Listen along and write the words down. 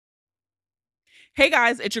Hey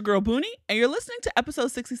guys, it's your girl Boonie, and you're listening to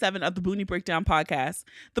episode 67 of the Boonie Breakdown Podcast.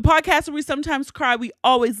 The podcast where we sometimes cry, we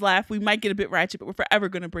always laugh, we might get a bit ratchet, but we're forever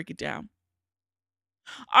going to break it down.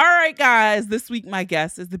 All right, guys. This week, my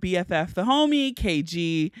guest is the BFF, the homie,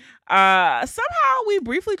 KG. Somehow we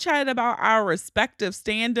briefly chatted about our respective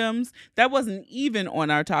standums. That wasn't even on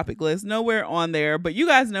our topic list, nowhere on there. But you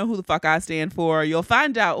guys know who the fuck I stand for. You'll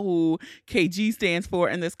find out who KG stands for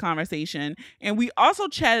in this conversation. And we also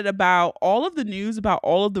chatted about all of the news about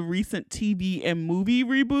all of the recent TV and movie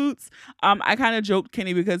reboots. I kind of joked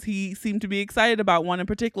Kenny because he seemed to be excited about one in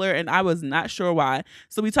particular, and I was not sure why.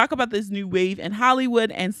 So we talk about this new wave in Hollywood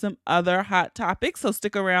and some other hot topics. So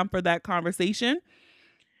stick around for that conversation.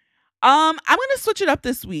 I'm gonna switch it up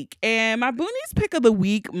this week, and my Boonies pick of the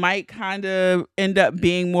week might kind of end up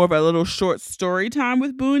being more of a little short story time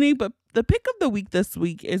with Boonie, but the pick of the week this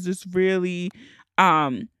week is just really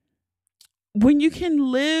when you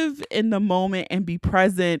can live in the moment and be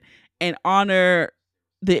present and honor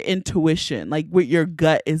the intuition, like what your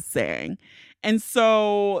gut is saying. And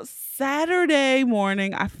so Saturday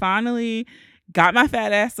morning, I finally got my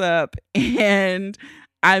fat ass up and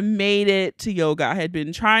I made it to yoga. I had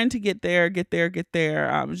been trying to get there.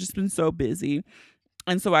 I've just been so busy.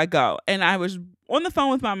 And so I go. And I was on the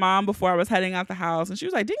phone with my mom before I was heading out the house. And she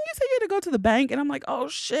was like, "Didn't you say you had to go to the bank?" And I'm like, "Oh,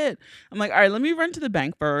 shit." I'm like, "All right, let me run to the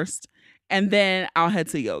bank first. And then I'll head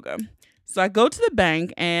to yoga." So I go to the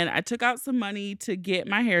bank and I took out some money to get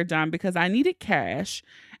my hair done because I needed cash.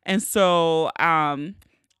 And so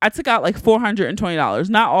I took out like $420,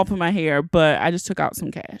 not all for my hair, but I just took out some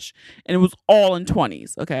cash. And it was all in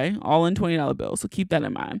 20s, okay? All in $20 bills. So keep that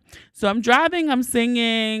in mind. So I'm driving, I'm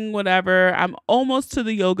singing, whatever. I'm almost to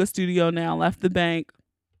the yoga studio now, left the bank.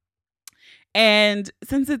 And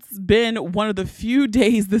since it's been one of the few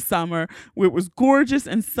days this summer where it was gorgeous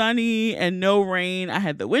and sunny and no rain, I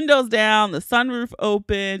had the windows down, the sunroof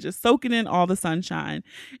open, just soaking in all the sunshine.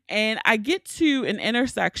 And I get to an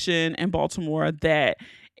intersection in Baltimore that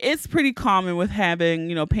it's pretty common with having,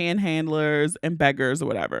 panhandlers and beggars or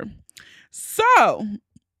whatever. So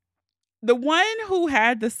the one who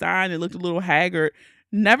had the sign and looked a little haggard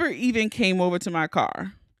never even came over to my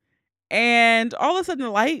car. And all of a sudden the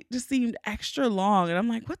light just seemed extra long. And I'm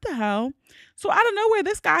like, what the hell? So out of nowhere,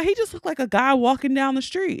 this guy, he just looked like a guy walking down the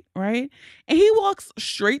street, right? And he walks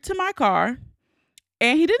straight to my car.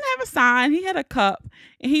 And he didn't have a sign. He had a cup.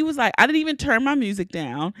 And he was like, I didn't even turn my music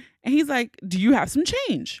down. And he's like, "Do you have some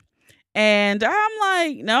change?" And I'm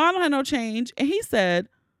like, "No, I don't have no change." And he said,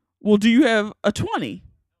 "Well, do you have a 20?"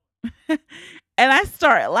 And I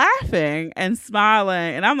started laughing and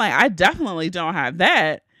smiling. And I'm like, "I definitely don't have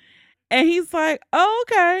that." And he's like, "Oh,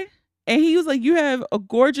 okay." And he was like, "You have a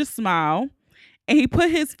gorgeous smile." And he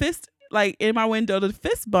put his fist like in my window to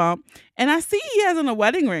fist bump. And I see he has on a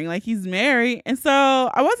wedding ring, like he's married. And so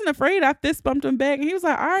I wasn't afraid. I fist bumped him back. And he was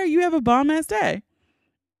like, "All right, you have a bomb ass day."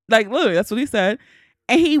 Like literally, that's what he said.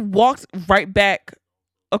 And he walked right back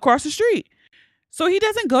across the street. So he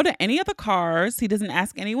doesn't go to any other cars. He doesn't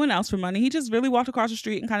ask anyone else for money. He just really walked across the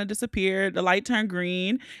street and kind of disappeared. The light turned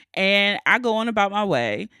green and I go on about my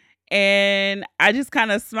way. And I just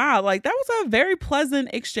kind of smiled. Like that was a very pleasant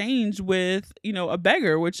exchange with, a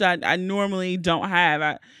beggar, which I normally don't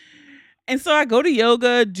have. And so I go to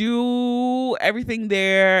yoga, do everything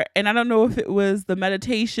there. And I don't know if it was the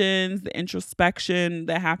meditations, the introspection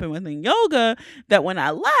that happened within yoga, that when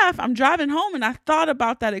I left, I'm driving home and I thought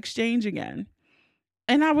about that exchange again.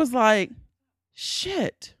 And I was like,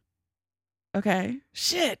 shit. Okay.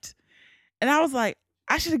 Shit. And I was like,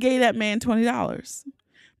 I should have gave that man $20.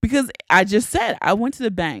 Because I just said I went to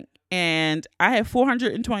the bank and I had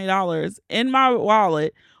 $420 in my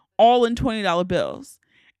wallet, all in $20 bills.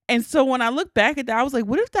 And so when I look back at that, I was like,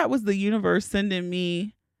 what if that was the universe sending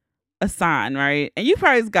me a sign, right? And you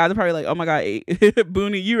guys are probably like, oh my God,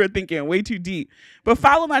 Boonie, you were thinking way too deep. But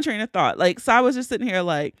follow my train of thought. Like, so I was just sitting here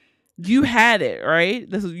like, you had it, right?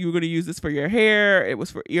 You were going to use this for your hair. It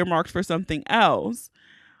was for earmarked for something else.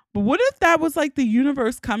 But what if that was like the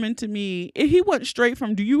universe coming to me? If he went straight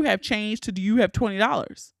from, "Do you have change?" to, "Do you have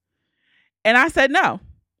 $20?" And I said no.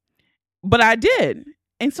 But I did.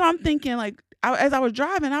 And so I'm thinking like, as I was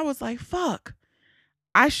driving, I was like, fuck,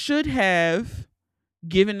 I should have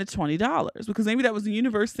given the $20 because maybe that was the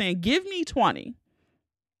universe saying, give me 20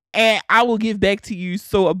 and I will give back to you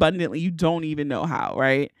so abundantly you don't even know how,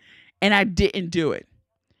 right? And I didn't do it.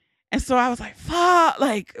 And so I was like,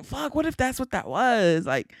 fuck, what if that's what that was?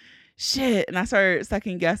 Like, shit. And I started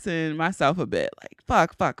second guessing myself a bit. Like,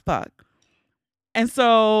 fuck. And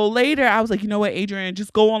so later I was like, you know what, Adrian,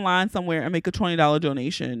 just go online somewhere and make a $20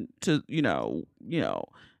 donation to,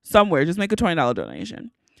 somewhere. Just make a $20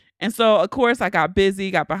 donation. And so, of course, I got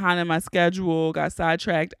busy, got behind in my schedule, got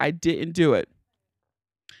sidetracked. I didn't do it.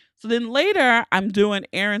 So then later, I'm doing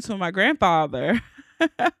errands for my grandfather.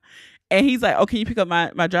 And he's like, "Oh, can you pick up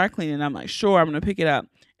my dry cleaning?" And I'm like, "Sure, I'm going to pick it up."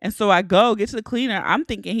 And so I go get to the cleaner. I'm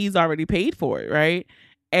thinking he's already paid for it, right?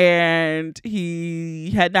 And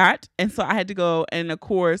he had not. And so I had to go. And of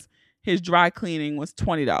course, his dry cleaning was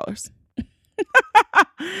 $20.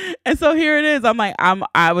 And so here it is. I'm like,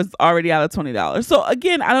 I was already out of $20. So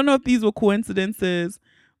again, I don't know if these were coincidences,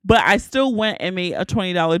 but I still went and made a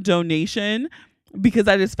 $20 donation because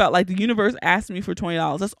I just felt like the universe asked me for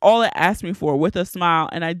 $20. That's all it asked me for, with a smile,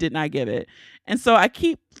 and I did not give it. And so I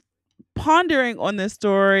keep pondering on this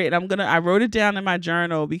story, and I wrote it down in my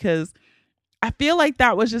journal because I feel like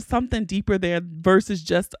that was just something deeper there versus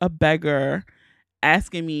just a beggar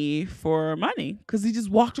asking me for money, because he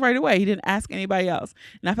just walked right away. He didn't ask anybody else.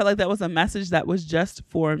 And I felt like that was a message that was just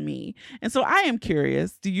for me. And so I am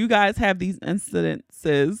curious, do you guys have these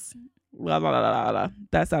incidences? Blah, blah, blah, blah, blah.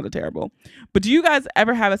 That sounded terrible. But do you guys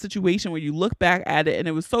ever have a situation where you look back at it and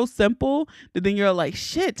it was so simple that then you're like,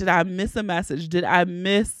 shit, did I miss a message? Did I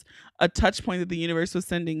miss a touch point that the universe was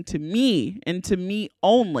sending to me and to me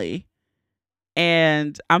only?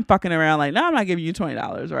 And I'm fucking around like, no, I'm not giving you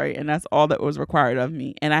 $20, right? And that's all that was required of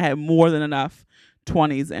me. And I had more than enough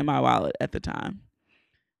 20s in my wallet at the time.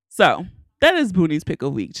 So that is Boonie's Pick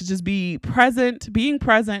of Week, to just be present, being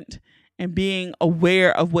present, and being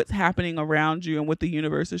aware of what's happening around you and what the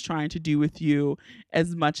universe is trying to do with you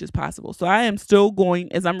as much as possible. So I am still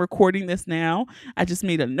going, as I'm recording this now, I just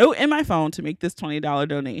made a note in my phone to make this $20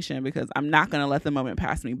 donation because I'm not going to let the moment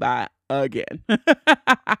pass me by again.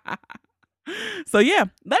 So yeah,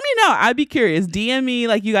 let me know. I'd be curious. DM me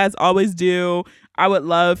like you guys always do. I would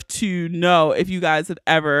love to know if you guys have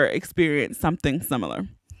ever experienced something similar.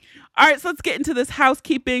 All right, so let's get into this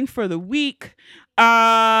housekeeping for the week.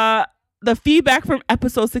 The feedback from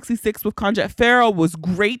episode 66 with Conjette Farrell was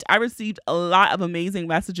great. I received a lot of amazing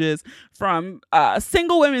messages from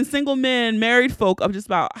single women, single men, married folk, of just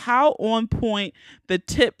about how on point the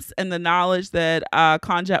tips and the knowledge that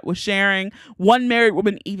Conjette was sharing. One married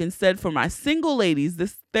woman even said, "For my single ladies,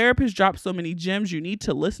 this therapist dropped so many gems. You need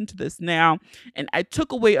to listen to this now." And I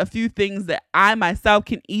took away a few things that I myself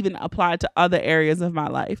can even apply to other areas of my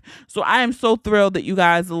life. So I am so thrilled that you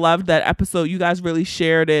guys loved that episode. You guys really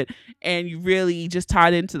shared it, and you really just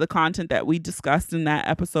tied into the content that we discussed in that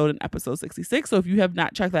episode, in episode 66. So if you have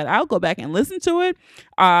not checked that out, go back and listen to it.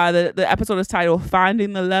 The episode is titled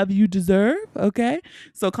 "Finding the Love You Deserve." Okay.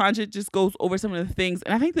 So Conjette just goes over some of the things.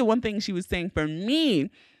 And I think the one thing she was saying for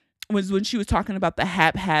me was when she was talking about the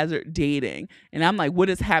haphazard dating. And I'm like, what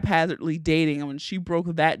is haphazardly dating? And when she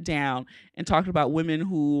broke that down and talked about women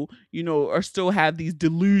who, are still have these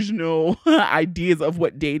delusional ideas of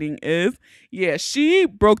what dating is. Yeah, she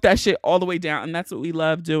broke that shit all the way down. And that's what we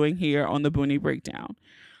love doing here on the Boonie Breakdown.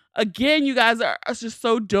 Again, you guys are just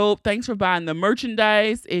so dope. Thanks for buying the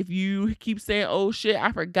merchandise. If you keep saying, "Oh shit,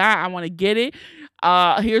 I forgot, I want to get it,"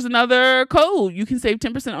 here's another code. You can save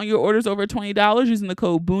 10% on your orders over $20 using the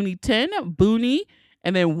code Boonie10, Boonie,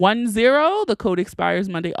 and then 10. The code expires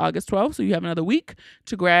Monday, August 12th. So you have another week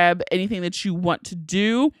to grab anything that you want to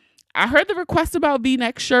do. I heard the request about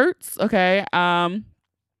V-neck shirts. Okay.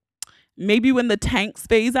 Maybe when the tanks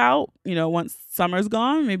phase out, once summer's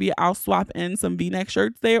gone, maybe I'll swap in some V-neck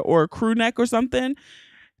shirts there, or a crew neck or something,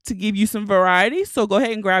 to give you some variety. So go ahead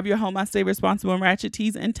and grab your Home I Stay Responsible and Ratchet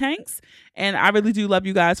tees and tanks. And I really do love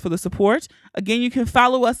you guys for the support. Again, you can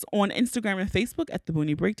follow us on Instagram and Facebook at The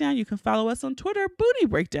Boonie Breakdown. You can follow us on Twitter, Boonie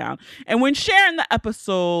Breakdown. And when sharing the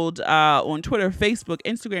episode on Twitter, Facebook,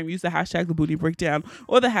 Instagram, use the hashtag The Boonie Breakdown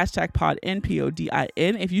or the hashtag PODIN,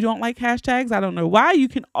 PODIN. If you don't like hashtags, I don't know why, you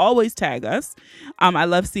can always tag us. I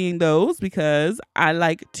love seeing those because I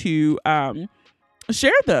like to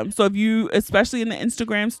share them. So if you, especially in the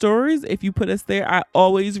Instagram stories, if you put us there, I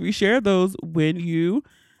always reshare those when you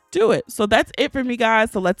do it. So that's it for me,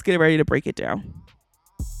 guys. So let's get ready to break it down.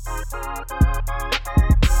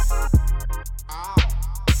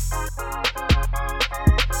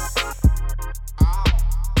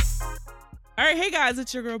 All right, hey guys,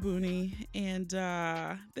 it's your girl Boonie, and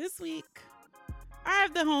this week I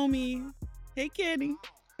have the homie. Hey Kenny.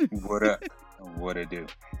 What up? What it do?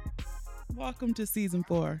 Welcome to season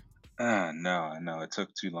 4. No, it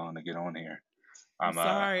took too long to get on here. I'm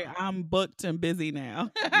sorry, I'm booked and busy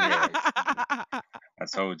now. Yeah, I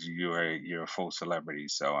told you you're a full celebrity,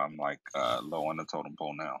 so I'm like low on the totem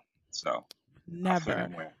pole now. So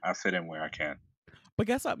Never. I fit in where I can. But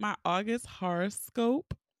guess what? My August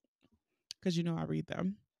horoscope, because I read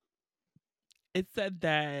them, it said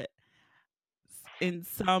that in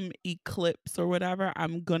some eclipse or whatever,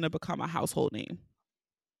 I'm gonna become a household name.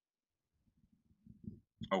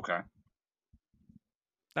 Okay.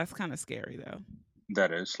 That's kind of scary though.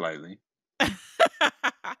 That is slightly.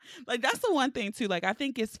 Like that's the one thing too. Like I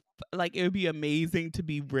think it's like it would be amazing to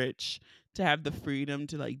be rich, to have the freedom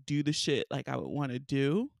to like do the shit like I would want to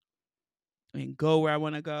do and go where I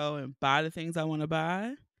want to go and buy the things I want to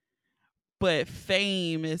buy. But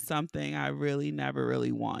fame is something I really never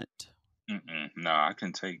really want. No, I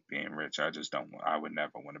can take being rich. I just don't. I would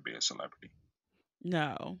never want to be a celebrity.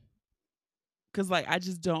 No. Cause like I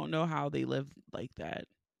just don't know how they live like that.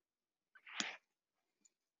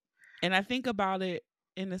 And I think about it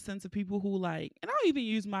in the sense of people who like, and I'll even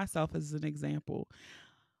use myself as an example.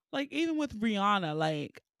 Like even with Rihanna,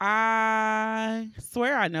 like I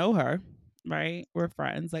swear I know her, right? We're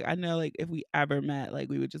friends. Like I know like if we ever met, like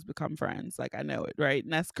we would just become friends. Like I know it, right?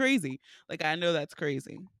 And that's crazy. Like I know that's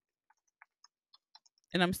crazy.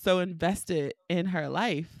 And I'm so invested in her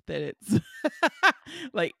life that it's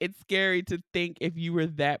like it's scary to think if you were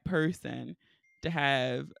that person to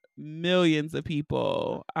have millions of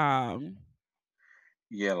people Yeah,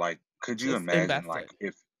 like could you just imagine invested. like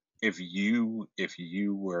if you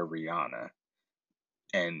were Rihanna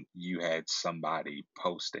and you had somebody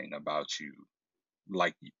posting about you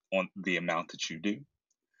like on the amount that you do?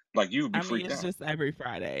 Like you would be I mean, freaked it's out. just every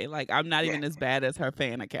Friday. Like I'm not Yeah. even as bad as her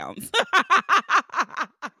fan accounts.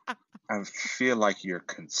 I feel like you're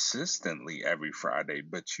consistently every Friday,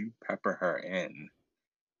 but you pepper her in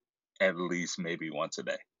at least maybe once a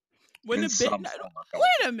day When in a bit some form or wait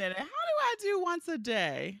a fashion, minute. How do I do once a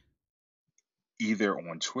day? either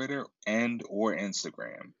on Twitter and or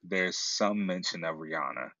Instagram. There's some mention of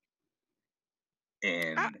Rihanna, I,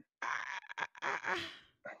 and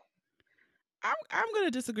I, I'm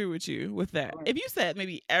gonna disagree with you with that. If you said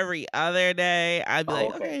maybe every other day, I'd be oh,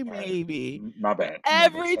 like, okay, okay, all right. maybe. My But bad, my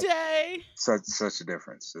bad. every day, Such a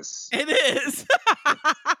difference. it is.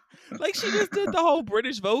 Like she just did the whole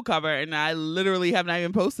British Vogue cover, and I literally have not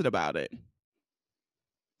even posted about it.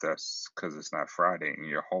 That's because it's not Friday and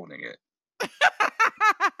you're holding it.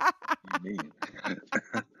 You mean?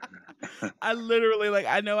 I literally like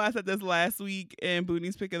I know I said this last week in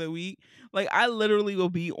Boonie's pick of the week. Like I literally will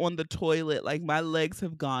be on the toilet, like my legs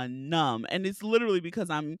have gone numb. And it's literally because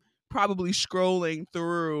I'm probably scrolling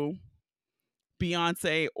through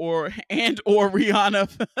Beyonce or Rihanna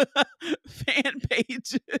fan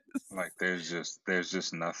pages. Like there's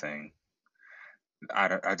just nothing.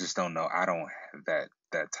 I just don't know. I don't have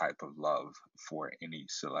that type of love for any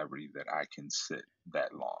celebrity that I can sit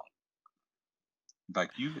that long.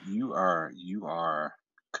 Like you are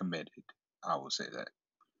committed. I will say that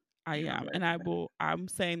I you're am. very And committed. I'm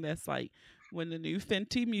saying this like when the new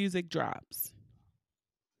Fenty music drops,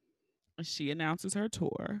 she announces her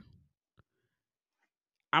tour.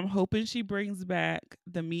 I'm hoping she brings back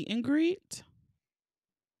the meet and greet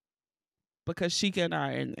because Sheikah and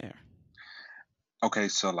I are in there. Okay,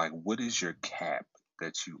 so like, what is your cap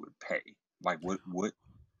that you would pay? Like, what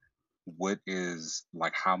is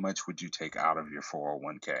like? How much would you take out of your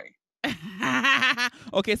 401k?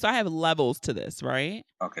 Okay, so I have levels to this, right?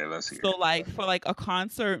 Okay, let's hear So it. like for like a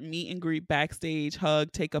concert meet and greet backstage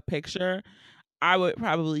hug, take a picture, I would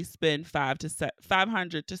probably spend $500 to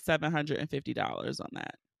 $750 on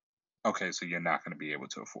that. Okay, so you're not going to be able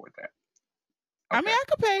to afford that. I mean, Okay, I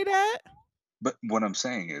could pay that. but what I'm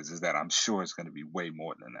saying is that I'm sure it's going to be way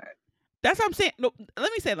more than that. That's what I'm saying. No,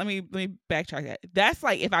 let me backtrack that. That's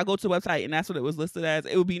like if I go to the website and that's what it was listed as,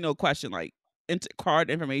 it would be no question like card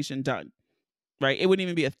information done. Right? It wouldn't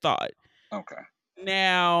even be a thought. Okay,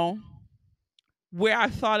 Now, where I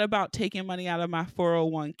thought about taking money out of my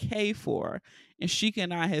 401k for, and Sheik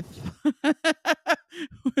and I had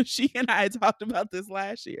Sheik and I had talked about this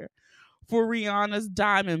last year. For Rihanna's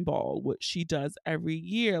Diamond Ball, which she does every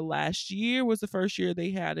year. Last year was the first year they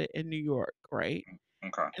had it in New York, right?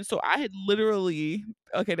 okay, And so I had literally,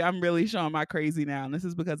 okay, I'm really showing my crazy now, and this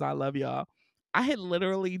is because I love y'all. I had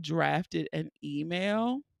literally drafted an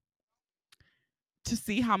email to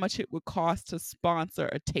see how much it would cost to sponsor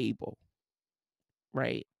a table,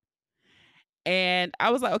 right? And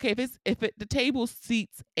I was like, okay, the table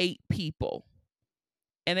seats 8 people,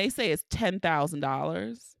 and they say it's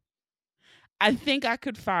 $10,000, I think I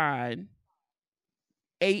could find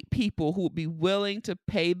 8 people who would be willing to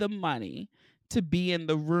pay the money to be in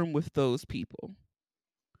the room with those people.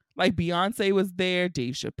 Like Beyonce was there,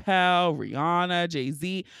 Dave Chappelle, Rihanna,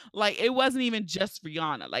 Jay-Z. Like it wasn't even just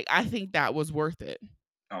Rihanna. Like I think that was worth it.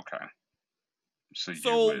 okay. So you would.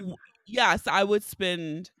 So yes, I would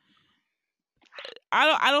spend.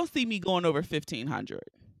 I don't see me going over 1,500.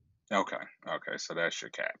 Okay. Okay. So that's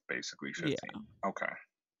your cap, basically Yeah. 15. Okay.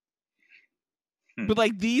 But Hmm.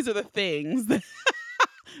 like these are the things that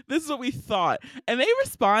this is what we thought. And they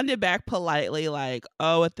responded back politely, like,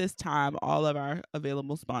 oh, at this time, all of our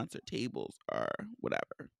available sponsored tables are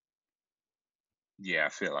whatever. Yeah, I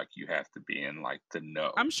feel like you have to be in like the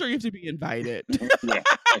know. I'm sure you have to be invited. Yeah.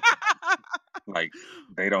 Like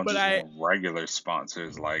they don't But just I want regular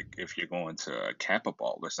sponsors. Like if you're going to a Kappa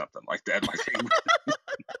Ball or something like that, like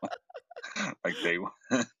like they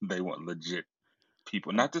they want legit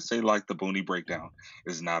people. Not to say like the Boonie Breakdown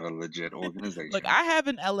is not a legit look, organization, I have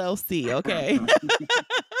an LLC, okay? I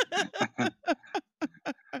but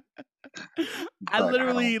I don't.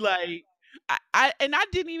 literally like I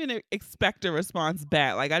didn't even expect a response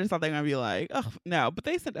back. Like I just thought they were gonna be like, oh no. But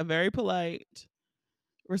they sent a very polite,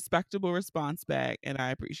 respectable response back, and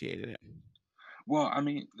I appreciated it. Well, I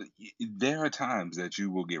mean, there are times that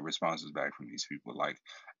you will get responses back from these people. Like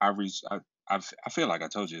I reached, I feel like I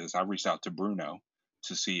told you this. I reached out to Bruno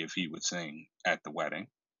to see if he would sing at the wedding.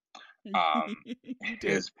 Um, You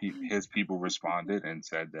did. his people responded and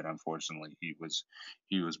said that unfortunately he was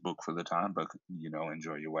booked for the time, but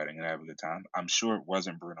enjoy your wedding and have a good time. I'm sure it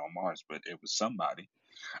wasn't Bruno Mars, but it was somebody.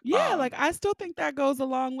 Yeah, like Um, I still think that goes a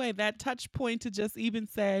long way. That touch point to just even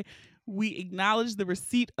say, we acknowledge the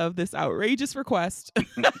receipt of this outrageous request.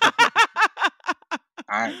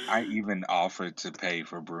 I even offered to pay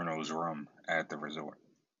for Bruno's room at the resort.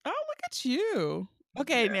 Oh, look at you.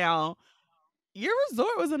 Okay, Yeah, now your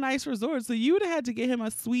resort was a nice resort, so you would have had to get him a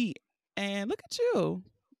suite. And look at you.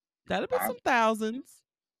 That'd have been I some thousands.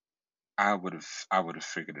 I would have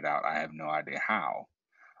figured it out. I have no idea how,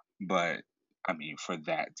 but I mean, for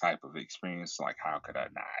that type of experience, like how could I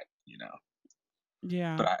not?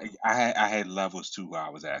 Yeah. But I had levels too. Who I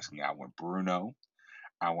was asking. I went Bruno,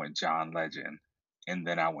 I went John Legend, and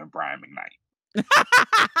then I went Brian McKnight.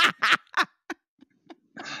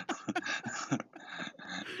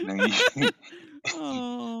 Now you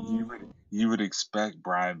Oh. would expect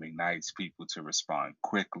Brian McKnight's people to respond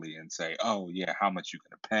quickly and say, "Oh yeah, how much you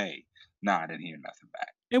gonna pay?" Nah, I didn't hear nothing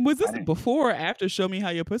back. And was I this didn't. before or after Show Me How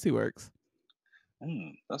Your Pussy Works?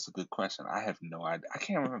 That's a good question. I have no idea. I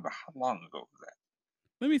can't remember how long ago was that.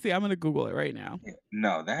 Let me see. I'm gonna Google it right now. Yeah,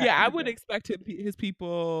 no, that Yeah, had I to would been expect his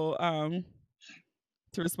people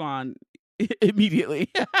to respond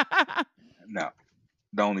immediately. no.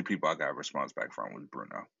 The only people I got a response back from was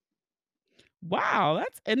Bruno. Wow,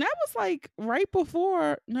 that was like right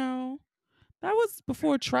before. No, that was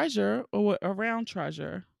before Treasure or around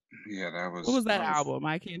Treasure. Yeah, that What was was that that was album?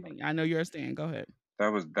 I can't think. I know you're staying. Go ahead.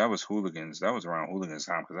 that was Hooligans. That was around Hooligans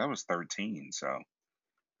time because I was 13. So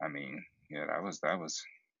I mean, yeah, that was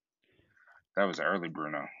early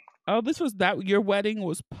Bruno. Oh, this was that your wedding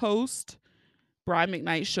was post Brian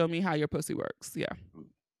McKnight Show Me How Your Pussy Works. Yeah, Ooh,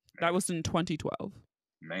 that man, was in 2012.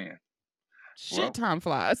 man. Shit, Well, time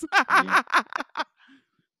flies. yeah,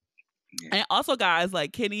 yeah. And also, guys,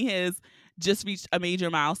 like Kenny has just reached a major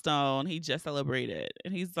milestone. He just celebrated,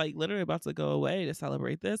 and he's like literally about to go away to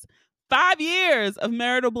celebrate this 5 years of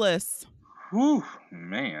marital bliss. Whew,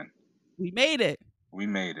 man. We made it. We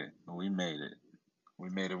made it. We made it. We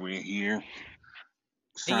made it. We're here.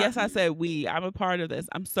 And yes, I 5 years. said we. I'm a part of this.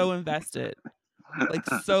 I'm so invested, like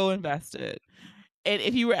so invested. And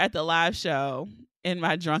if you were at the live show in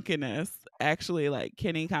my drunkenness, actually, like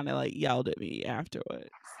Kenny kind of like yelled at me afterwards.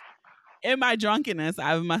 In my drunkenness,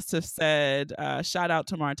 I must have said, shout out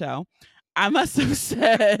to Martel. I must have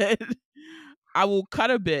said, I will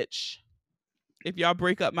cut a bitch if y'all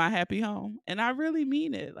break up my happy home. And I really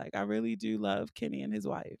mean it. Like, I really do love Kenny and his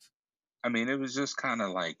wife. I mean, it was just kind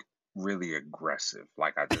of like really aggressive.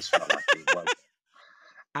 Like I just felt like it was.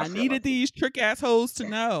 I I feel like needed these trick assholes to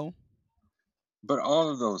know. but all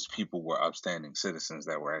of those people were upstanding citizens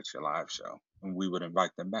that were at your live show, and we would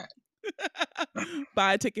invite them back.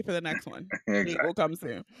 Buy a ticket for the next one. Date will Exactly. come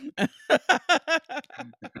soon.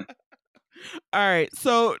 All right.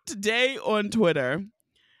 So today on Twitter,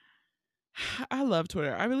 I love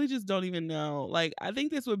Twitter. I really just don't even know. Like, I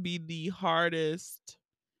think this would be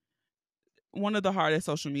one of the hardest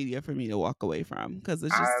social media for me to walk away from because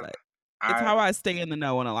it's just I've like, it's how I've I stay in the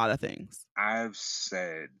know on a lot of things. I've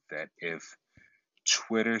said that if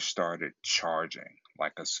Twitter started charging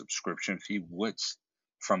like a subscription fee, which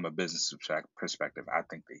from a business perspective, I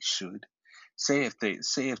think they should. Say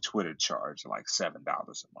if Twitter charged like $7 a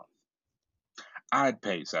month, I'd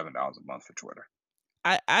pay $7 a month for Twitter.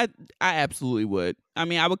 I absolutely would. I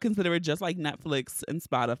mean, I would consider it just like Netflix and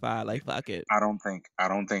Spotify. Like, fuck it. I don't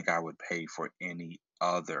think I would pay for any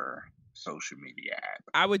other social media app.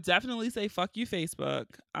 I would definitely say fuck you, Facebook.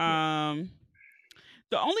 Yeah.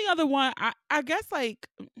 The only other one, I guess, like,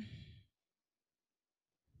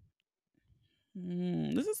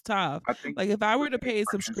 This is tough. I think Like if I you were would to pay pay a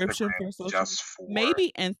for subscription Instagram for social, just for,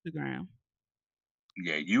 maybe Instagram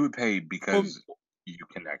yeah, you would pay or because you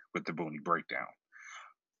connect with the Boonie breakdown.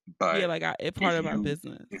 yeah, But like it part if of our you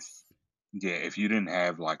business. if yeah, if you didn't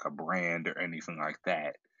have like a brand or anything like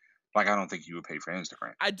that, like I don't think you would pay for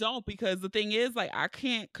Instagram. I don't because the thing is, like, I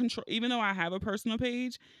can't control. Even though I have a personal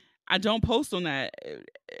page, I don't post on that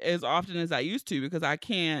as often as I used to because I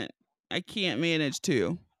can't. I can't manage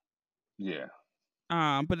to. Yeah.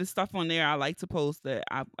 But it's stuff on there I like to post that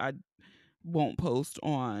I won't post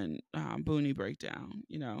on Boonie Breakdown.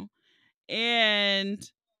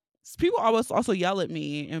 And people always also yell at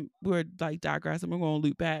me, and we're like digressing. We're going to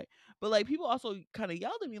loop back, but like people also kind of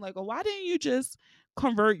yelled at me, like, "Oh, why didn't you just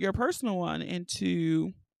convert your personal one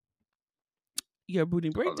into your Booty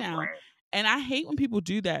Oh, the Breakdown?" brand. And I hate when people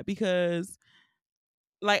do that because,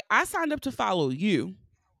 like, I signed up to follow you.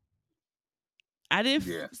 I didn't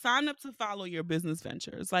Yeah. sign up to follow your business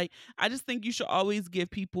ventures. Like, I just think you should always give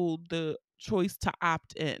people the choice to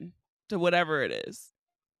opt in to whatever it is.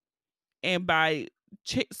 And by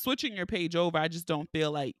switching your page over, I just don't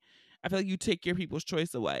feel like I feel like you take your people's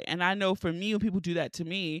choice away. And I know for me, when people do that to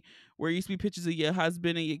me, where it used to be pictures of your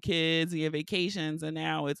husband and your kids and your vacations, and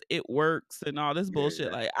now it works and all this Yeah,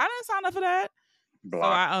 bullshit. yeah. Like I didn't sign up for that, so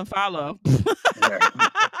Block. I unfollow. Yeah.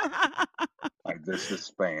 Like this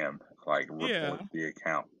is spam. Like Yeah. report the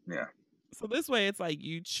account. Yeah. So this way, it's like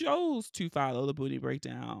you chose to follow the Booty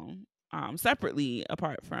Breakdown separately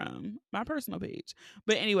apart from my personal page.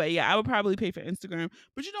 But anyway, yeah, I would probably pay for Instagram.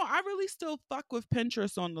 But I really still fuck with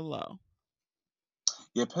Pinterest on the low.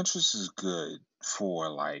 Yeah, Pinterest is good for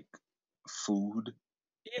like food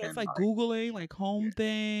Yeah, it's and like like Googling, like home yeah,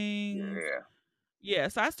 things. yeah.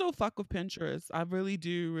 Yes, I still fuck with Pinterest. I really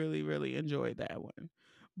do, really, really enjoy that one.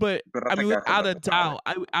 But But I I mean, think that's without enough a about it.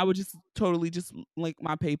 doubt, I would just totally just link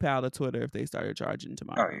my PayPal to Twitter if they started charging Oh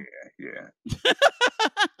tomorrow. yeah, yeah.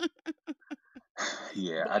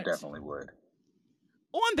 Yeah, I But definitely would.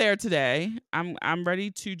 on there today, I'm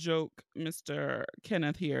ready to joke Mr.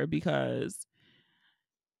 Kenneth here because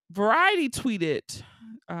Variety tweeted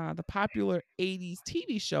the popular 80s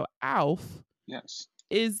TV show Alf Yes.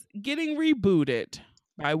 is getting rebooted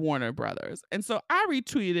by Warner Brothers. And so I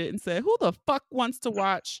retweeted and said, "Who the fuck wants to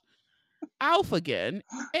watch Alf again?"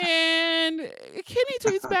 And Kenny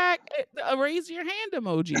tweets back a raise your hand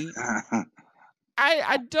emoji.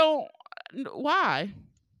 I don't why.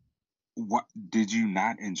 What did you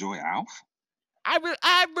not enjoy Alf?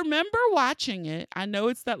 I remember watching it. I know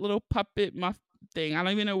it's that little puppet muff thing. I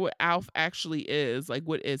don't even know what Alf actually is. Like,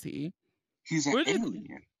 what is he? He's an What is?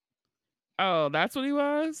 alien. Oh, that's what he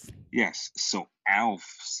was. Yes. So Alf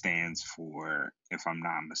stands for, if I'm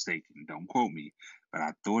not mistaken, don't quote me, but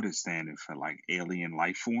I thought it standed for like alien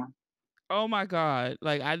life form. Oh my god!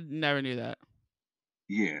 Like I never knew that.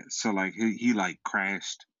 Yeah. So like he like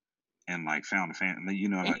crashed and like found a family,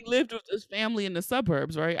 And like he lived with his family in the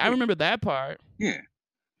suburbs, right? I yeah, remember that part. yeah.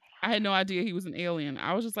 I had no idea he was an alien.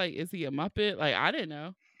 I was just like, is he a Muppet? Like I didn't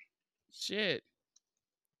know. Shit.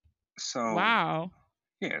 So Wow.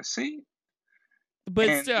 yeah, see? But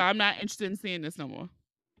And still, I'm not interested in seeing this no more.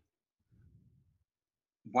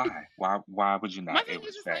 why? Why would you My not? thing It is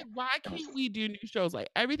was just that like, why it was can't we do new shows? Like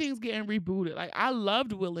everything's getting rebooted. Like I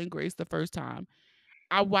loved Will and Grace the first time.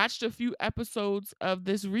 I watched a few episodes of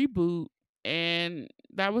this reboot and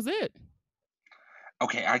that was it.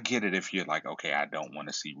 okay, I get it if you're like, okay, I don't want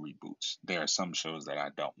to see reboots. There are some shows that I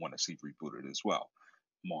don't want to see rebooted as well.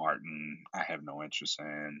 Martin, I have no interest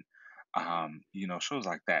in. Shows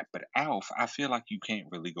like that. But Alf, I feel like you can't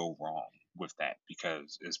really go wrong with that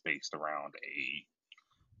because it's based around a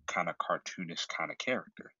kind of cartoonish kind of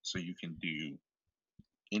character. So you can do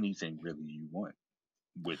anything really you want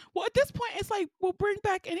with Well, at this point, it's like, well, bring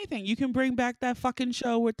back anything. You can bring back that fucking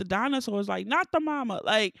show with the dinosaurs, like not the mama.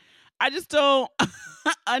 Like, I just don't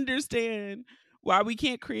understand why we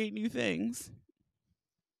can't create new things.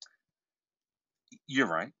 you're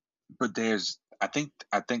right. But I think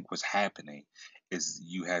what's happening is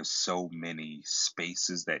you have so many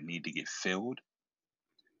spaces that need to get filled.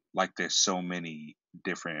 Like there's so many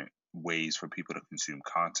different ways for people to consume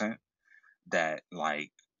content that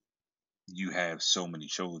like you have so many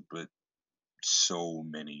shows but so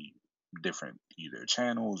many different either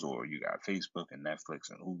channels, or you got Facebook and Netflix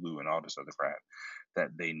and Hulu and all this other crap that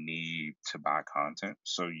they need to buy content.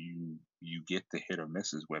 So you get the hit or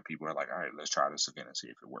misses where people are like, all right, let's try this again and see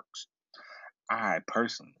if it works. I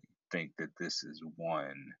personally think that this is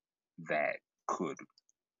one that could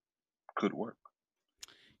could work.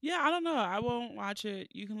 Yeah, I don't know. I won't watch it.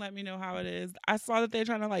 You can let me know how it is. I saw that they're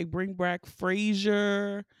trying to like bring back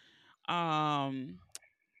Frasier. Um,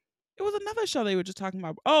 It was another show they were just talking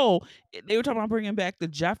about. Oh, they were talking about bringing back the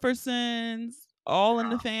Jeffersons, All in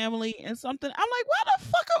the How, Family, and something. I'm like, why the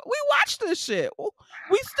fuck we watch this shit?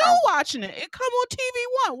 We still how watching it. It come on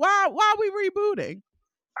TV1. Why are we rebooting?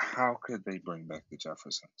 how could they bring back the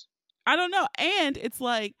Jeffersons? I don't know. And it's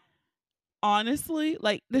like, honestly,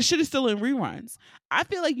 like the shit is still in reruns. I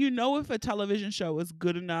feel like if a television show is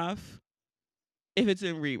good enough if it's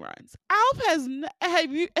in reruns. Alf has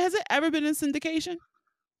it ever been in syndication?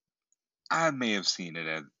 I may have seen it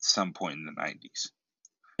at some point in the 90s.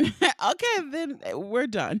 Okay, then we're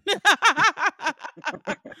done.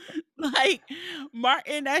 Like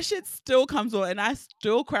Martin, that shit still comes on, and I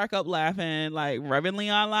still crack up laughing. Like Reverend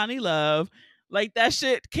Leon Lonnie Love, like that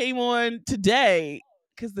shit came on today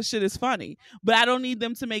because the shit is funny. But I don't need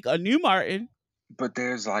them to make a new Martin. But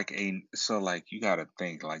there's like like you got to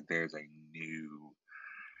think like there's a new.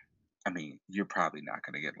 I mean, you're probably not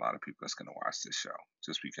going to get a lot of people that's going to watch this show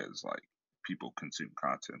just because like people consume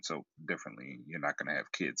content so differently. You're not going to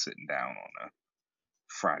have kids sitting down on a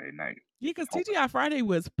Friday night. Yeah, because Hoping, TGI Friday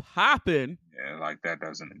was popping. yeah, like that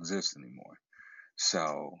doesn't exist anymore.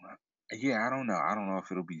 So, yeah, I don't know. I don't know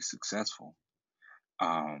if it'll be successful.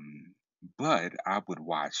 Um, but I would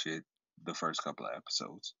watch it the first couple of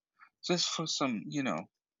episodes just for some,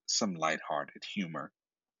 some lighthearted humor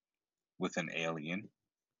with an alien.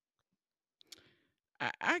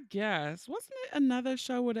 I guess wasn't it another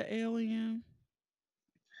show with an alien?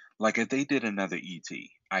 Like if they did another ET,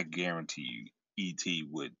 I guarantee you ET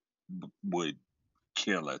would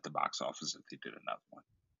kill at the box office if they did another one.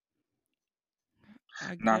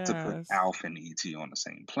 I Not to put guess. Alf and ET on the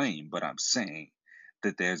same plane, but I'm saying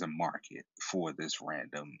that there's a market for this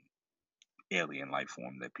random alien life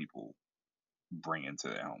form that people bring into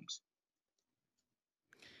their homes.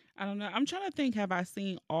 I don't know. I'm trying to think. Have I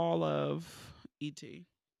seen all of ET?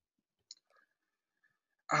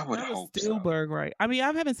 I would That was hope so. Spielberg, right? I mean,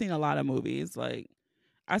 I haven't seen a lot of movies. Like,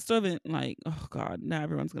 I still haven't like. Oh God, now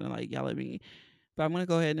everyone's gonna like yell at me, but I'm gonna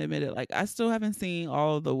go ahead and admit it. Like, I still haven't seen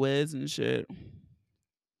all of the Wiz and shit.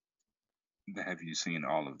 Have you seen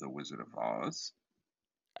all of The Wizard of Oz?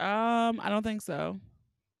 I don't think so,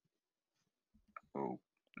 Oh,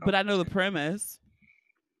 but I know the okay. premise.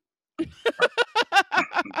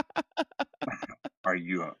 Are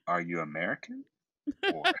you American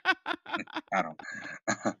or I don't.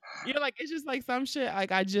 Yeah, like it's just like some shit.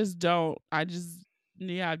 Like I just don't. I just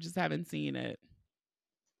haven't seen it.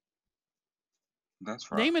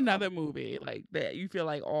 That's Name rough. another movie like that you feel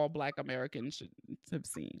like all Black Americans should have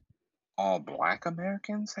seen. All Black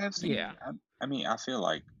Americans have Yeah. seen. I mean, I feel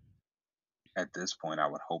like at this point, I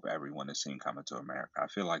would hope everyone has seen Coming to America. I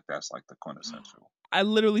feel like that's like the quintessential. I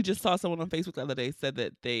literally just saw someone on Facebook the other day said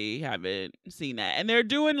that they haven't seen that. And they're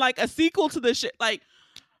doing like a sequel to the shit. Like,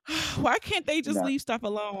 why can't they just Now, leave stuff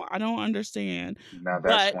alone? I don't understand. now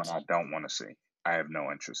that's one But I don't want to see. I have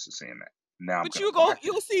no interest in seeing that. Now I'm but gonna watch it.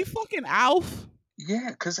 you'll see fucking Alf. Yeah,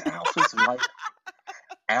 because Alf is like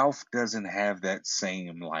Alf doesn't have that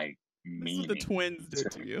same like This is what the meaning twins to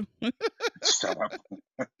did to me. you. Shut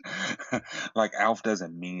up. Like Alf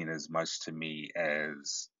doesn't mean as much to me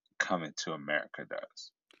as Coming to America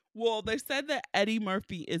does. Well, they said that Eddie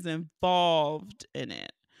Murphy is involved in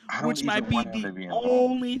it, I don't which might even be want him the to be involved.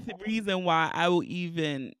 only reason why I will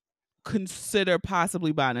even consider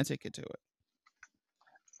possibly buying a ticket to it.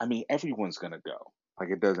 I mean, everyone's gonna go. Like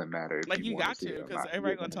it doesn't matter if Like you you want to got see to, it or because not. You're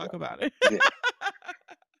everybody gonna gonna talk go. about it. Yeah,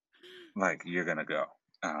 like you're gonna go.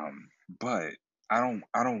 But I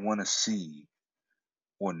don't want to see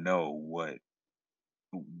or know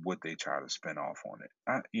what they try to spin off on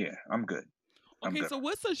it. Yeah, I'm good. I'm Okay, good. so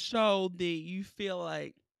what's a show that you feel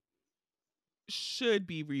like should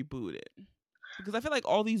be rebooted? Because I feel like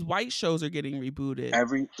all these white shows are getting rebooted.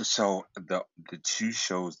 So the two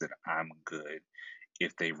shows that I'm good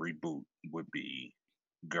if they reboot would be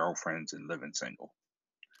Girlfriends and Living Single.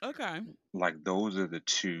 Okay. Like those are the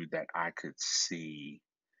two that I could see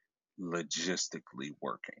logistically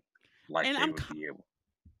working. Like And they would be able.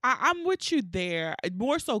 I'm with you there.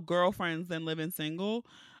 More so girlfriends than living single.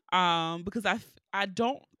 Because I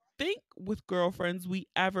don't think with girlfriends we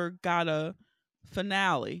ever got a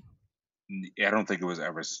finale. I don't think it was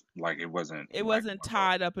ever like it wasn't It in like wasn't one go.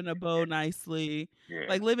 tied up in a bow nicely. Yeah,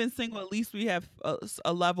 Like living single, at least we have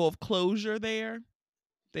a level of closure there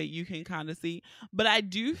that you can kind of see. But I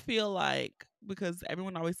do feel like because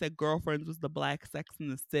everyone always said girlfriends was the black Sex in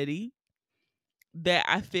the City, that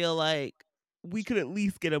I feel like we could at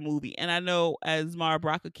least get a movie. And I know as Mara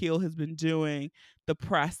Brock Akil has been doing the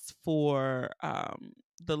press for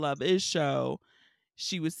the Love Is show,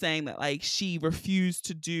 she was saying that like she refused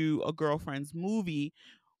to do a girlfriend's movie,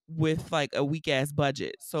 with like a weak ass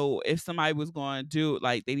budget. So if somebody was going to do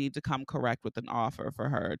like they need to come correct with an offer for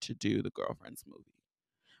her to do the Girlfriends movie,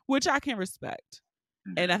 which I can respect.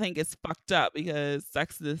 And I Yeah. think it's fucked up because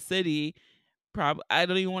Sex of the City probably I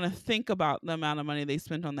don't even want to think about the amount of money they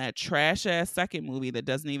spent on that trash ass second movie that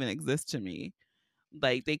doesn't even exist to me.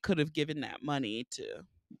 Like they could have given that money to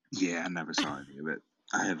Yeah, I never saw any of it.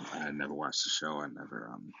 I had never watched the show. I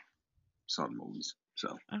never saw the movies.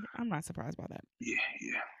 So I'm not surprised by that. yeah,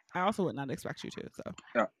 yeah. I also would not expect you to, so.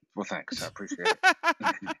 Yeah. Well, thanks. I appreciate it.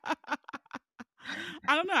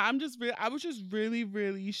 I don't know. I was just really,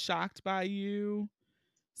 really shocked by you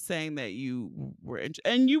saying that you were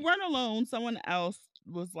and you weren't alone. Someone else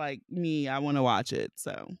was like me. I want to watch it.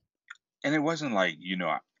 So And it wasn't like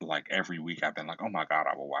like every week I've been like, oh my god,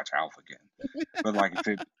 I will watch Alf again. But like if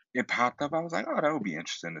it popped up, I was like, oh, that would be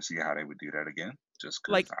interesting to see how they would do that again. Just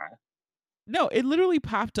because like no, it literally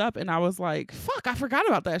popped up, and I was like, "Fuck, I forgot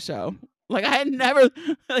about that show." Like I had never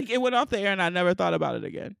like it went off the air, and I never thought about it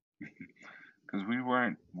again. because we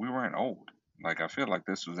weren't old. Like I feel like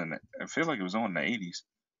this was I feel like it was on in the 80s.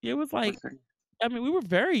 It was like What's it? I mean, we were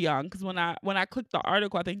very young because when I clicked the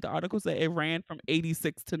article, I think the article said it ran from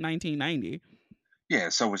 '86 to 1990. Yeah,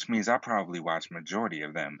 so which means I probably watched majority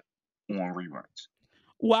of them on reruns.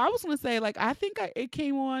 Well, I was gonna say like I think it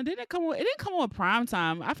came on. Didn't it come on? It didn't come on prime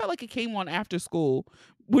time. I felt like it came on after school,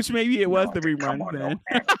 which maybe it was No, the come reruns on, no.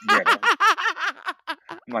 then. Yeah,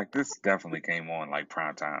 I'm like this definitely came on like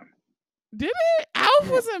prime time. Did it? Alf Yeah,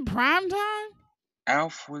 was in prime time.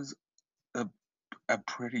 Alf was a a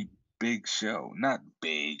pretty big show. Not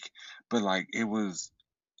big, but like it was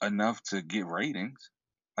enough to get ratings.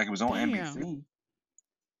 Like it was on Damn, NBC.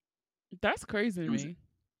 that's crazy It to was me.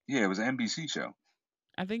 Yeah, it was an NBC show.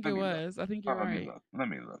 I think it Let me look. was. I think Oh, you're let me right. look. Let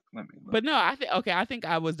me look. Let me look. But no, I think okay. I think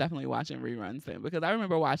I was definitely watching reruns then because I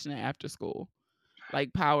remember watching it after school,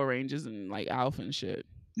 like Power Rangers and like Alf and shit.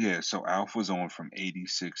 Yeah, so Alf was on from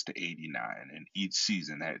 86 to 89, and each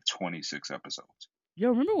season had 26 episodes. Yo,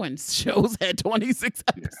 remember when shows had 26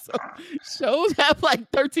 Yeah, episodes? Shows have like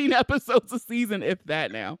 13 episodes a season, if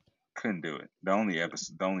that now. couldn't do it. The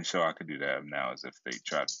only show I could do that now is if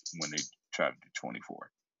when they try to do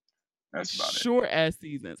 24. That's about it. Short ass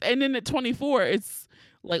seasons. And then at 24, it's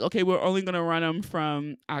like, okay, we're only going to run them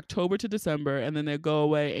from October to December, and then they go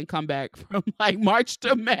away and come back from like March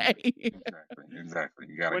to May. Exactly, exactly.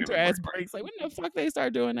 You gotta give Winter it a ass break. breaks. Like, when the fuck they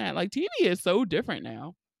start doing that? Like, TV is so different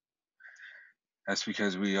now. That's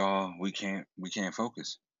because we can't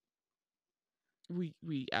focus.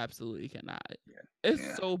 We absolutely cannot. Yeah, It's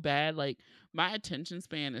yeah. so bad. Like, my attention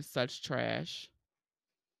span is such trash.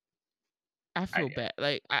 I I feel bad.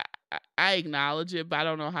 Like I acknowledge it, but I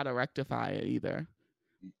don't know how to rectify it either.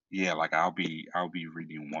 yeah, like I'll be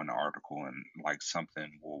reading one article and like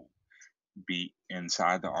something will be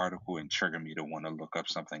inside the article and trigger me to want to look up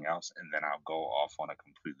something else, and then I'll go off on a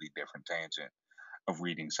completely different tangent of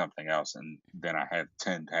reading something else, and then I have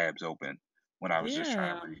 10 tabs open when I was just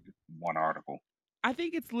trying Yeah. to read one article. I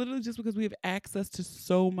think it's literally just because we have access to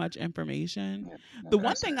so much information. Yeah, The one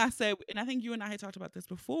that's thing it. I said, and I think you and I had talked about this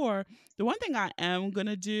before, the one thing I am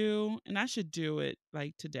gonna do, and I should do it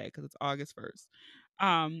like today because it's August 1st.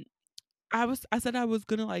 Um, I said I was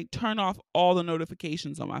gonna like turn off all the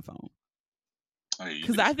notifications on my phone. Oh, yeah, you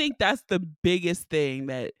Because did I say think that's the biggest thing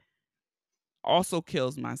that also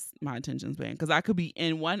kills my attention span. Because I could be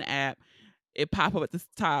in one app, it pop up at the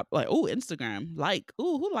top like, oh, Instagram, like,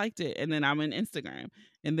 oh, who liked it? And then I'm in Instagram.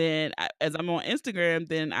 And then as I'm on Instagram,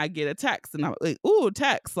 then I get a text and I'm like, oh,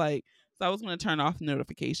 text. Like, so I was going to turn off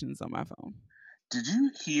notifications on my phone. Did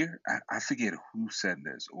you hear? I forget who said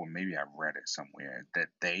this, or maybe I read it somewhere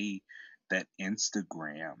that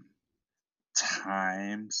Instagram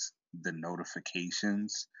times the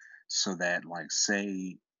notifications so that like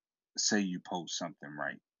say you post something,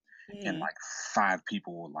 right, and Mhm. like five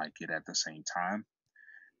people will like it at the same time,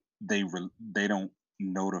 they don't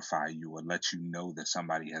notify you or let you know that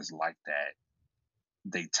somebody has liked that.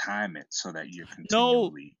 They time it so that you're No,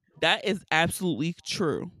 continually. that is absolutely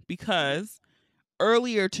true because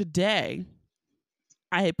earlier today,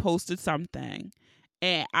 I had posted something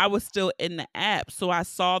and I was still in the app. So I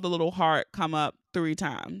saw the little heart come up 3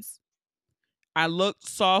 times. I looked,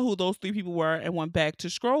 saw who those 3 people were, and went back to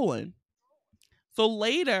scrolling. So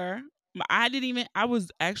later, I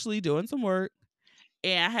was actually doing some work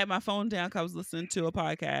and I had my phone down because I was listening to a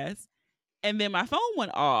podcast. And then my phone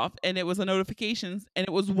went off and it was a notifications and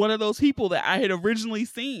it was one of those people that I had originally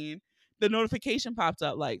seen. The notification popped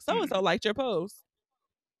up like, so and so Mhm. liked your post.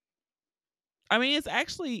 I mean, it's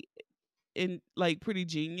actually in like pretty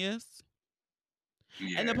genius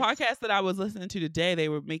And the Yes. podcast that I was listening to today, they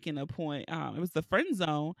were making a point. It was the Friend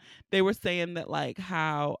Zone. They were saying that like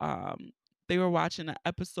how they were watching an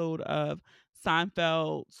episode of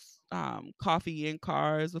Seinfeld's Coffee in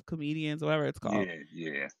Cars with Comedians, whatever it's called. Yeah,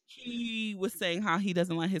 yeah. He was saying how he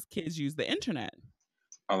doesn't let his kids use the internet.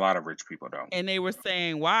 A lot of rich people don't. And they were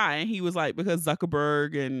saying why. And he was like, because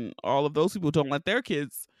Zuckerberg and all of those people don't let their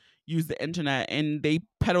kids use the internet, and they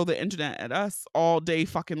peddle the internet at us all day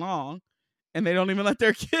fucking long, and they don't even let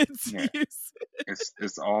their kids Yeah. use.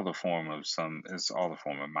 It's all the form of some. It's all the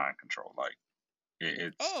form of mind control. Like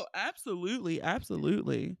it's Oh, absolutely,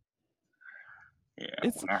 absolutely. yeah.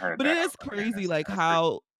 It's When I heard but it that, I is was like, yeah, crazy like that's crazy.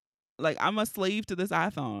 how like I'm a slave to this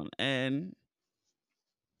iPhone, and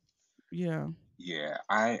yeah. Yeah,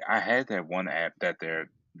 I had that one app that they're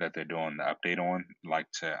doing the update on, like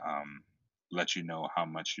to let you know how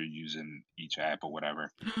much you're using each app or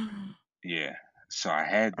whatever. Yeah. So I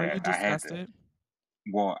had Are you that. I had that. disgusted?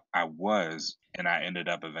 Well, I was, and I ended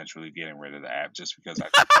up eventually getting rid of the app just because I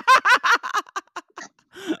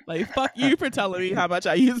Like fuck you for telling me how much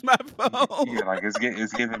I use my phone. yeah, like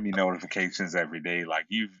it's giving me notifications every day. Like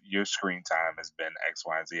your screen time has been X,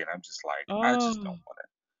 Y, and Z, and I'm just like, I just don't Oh. want it.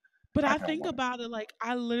 But I I don't think want it. about it like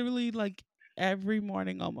I literally like every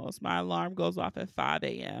morning almost my alarm goes off at 5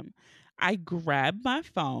 a.m. I grab my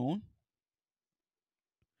phone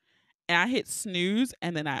and I hit snooze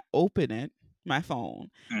and then I open it, my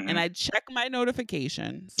phone, and Hmm. I check my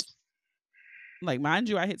notifications. Like mind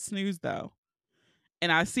you, I hit snooze though.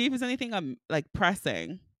 And I see if there's anything I'm like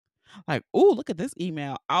pressing. Like, oh, look at this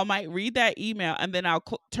email. I might read that email and then I'll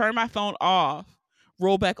turn my phone off,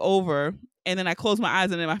 roll back over, and then I close my eyes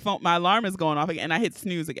and then my alarm is going off again and I hit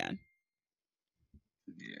snooze again.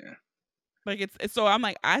 Yeah. Like it's so I'm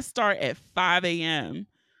like I start at 5 a.m.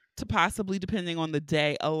 to possibly depending on the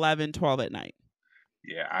day 11, 12 at night.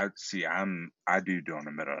 Yeah, I see. I do during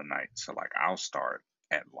the middle of the night, so like I'll start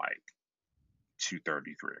at like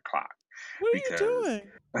 2:30, 3 o'clock What are you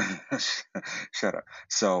because doing? shut up.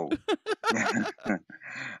 So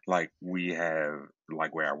like we have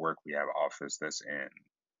like where I work, we have an office that's in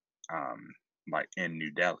um like in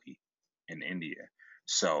New Delhi in India.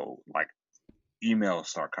 So like emails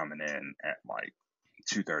start coming in at like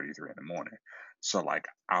 2:33 in the morning. So like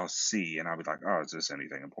I'll see and I'll be like, oh, is this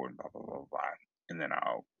anything important? Blah blah blah blah. And then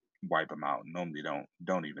I'll wipe them out. Normally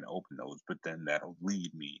don't even open those, but then that'll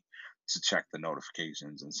lead me to check the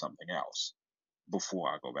notifications and something else before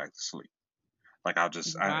I go back to sleep. Like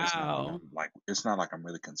it's not like Wow. I'm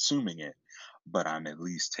really consuming it, but I'm at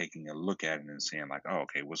least taking a look at it and seeing like, oh,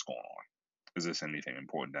 okay, what's going on? Is this anything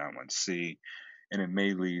important that I want to see? And it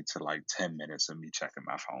may lead to like 10 minutes of me checking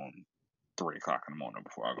my phone 3 o'clock in the morning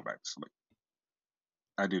before I go back to sleep.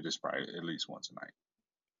 I do this probably at least once a night.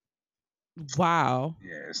 Wow.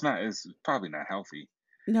 Yeah, it's not. It's probably not healthy.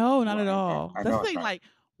 No, not Well, at all. I That's know the it's thing. not. Like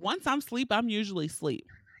once I'm asleep, I'm usually asleep.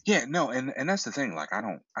 Yeah, no, and that's the thing. Like, I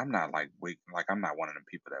don't. I'm not like I'm not one of them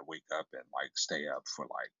people that wake up and like stay up for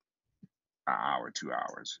like an hour, 2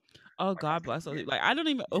 hours. Oh Like, I God can. bless those Yeah, people. Like I don't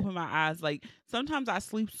even yeah. open my eyes. Like sometimes I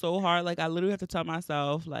sleep so hard. Like I literally have to tell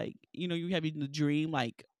myself, like, you have in the dream,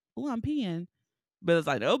 like, oh, I'm peeing. But it's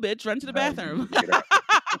like, oh bitch, run to the No, you bathroom. need to get up.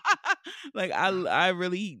 Like I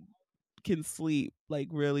really can sleep like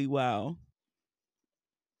really well.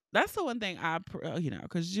 That's the one thing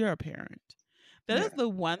because you're a parent. That is Yeah. the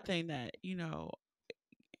one thing that,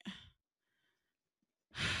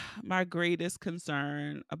 my greatest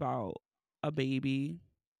concern about a baby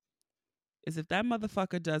is if that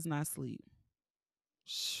motherfucker does not sleep.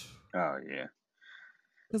 Oh yeah.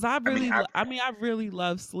 Because I mean, I really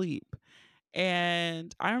love sleep.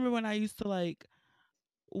 And I remember when I used to like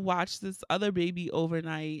watch this other baby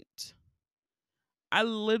overnight, I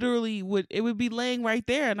literally it would be laying right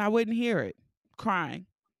there and I wouldn't hear it crying.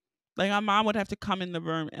 Like my mom would have to come in the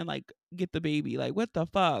room and like get the baby. Like, what the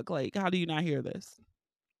fuck? Like, how do you not hear this?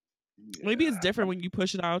 Maybe it's yeah. different when you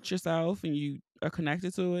push it out yourself and you are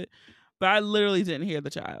connected to it. But I literally didn't hear the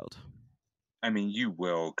child. I mean, you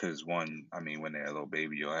will, because one, I mean, when they're a little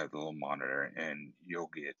baby, you'll have the little monitor, and you'll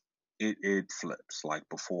get it. It flips. Like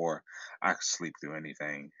before, I could sleep through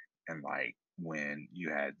anything, and like when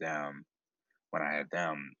I had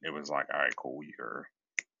them, it was like, all right, cool,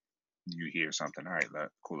 you hear something, all right,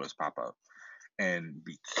 cool, let's pop up. And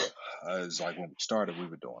because like when we started, we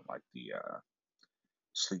were doing like the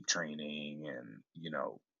sleep training, and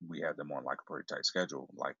we had them on like a pretty tight schedule.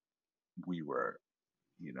 Like we were,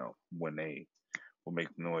 when they would make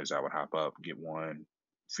noise, I would hop up, get one,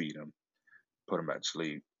 feed them, put them back to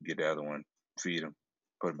sleep, get the other one, feed them,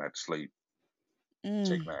 put them back to sleep,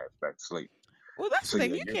 take Mm. my ass back to sleep. Well, that's the So thing.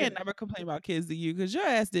 yeah, You you're can't gonna never complain about kids to you because your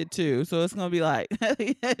ass did too. So it's gonna be like,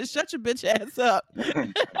 shut your bitch ass up.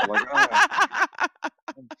 like, oh,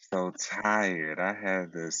 I'm so tired. I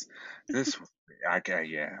had this. I get,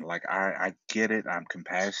 yeah, like I get it. I'm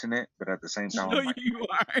compassionate, but at the same time, No, I'm like, you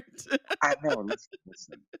aren't. I know.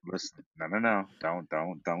 Listen. No.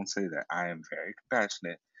 Don't say that. I am very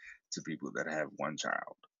compassionate to people that have one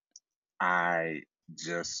child. I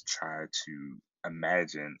just try to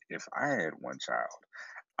imagine if I had one child,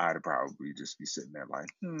 I'd probably just be sitting there like,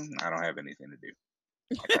 I don't have anything to do.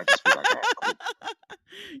 Like I'd just be like, oh, cool.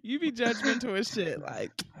 You be judgmental as shit.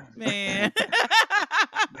 Like, man,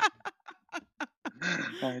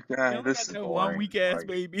 Like, you only got this is that one boring. weak ass Like,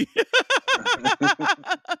 baby.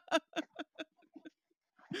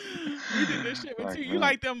 We did this shit with like, you. You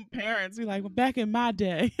like them parents. We like, well, back in my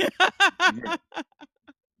day. yeah.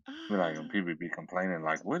 Be like, when people be complaining,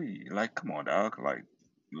 like, what are you like? Come on, dog. Like,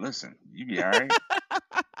 listen, you be all right.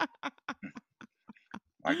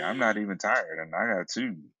 Like, I'm not even tired, and I got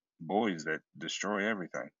two boys that destroy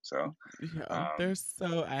everything. So, Yeah, they're um,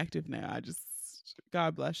 so active now.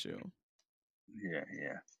 God bless you. yeah,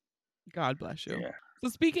 God bless you. yeah. So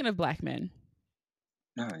speaking of black men,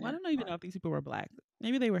 No, well, I yeah. don't even know if these people were black.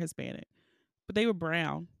 Maybe they were Hispanic, but they were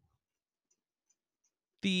brown.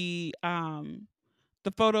 The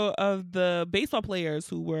photo of the baseball players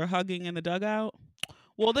who were hugging in the dugout.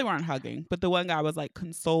 Well, they weren't hugging, but the one guy was like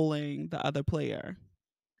consoling the other player.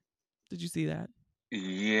 Did you see that?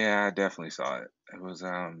 Yeah, I definitely saw it. It was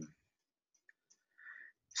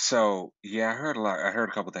so yeah, I heard a lot. I heard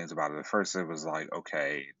a couple things about it. At first, it was like,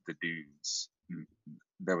 okay, the dudes.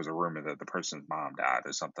 There was a rumor that the person's mom died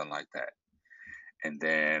or something like that, and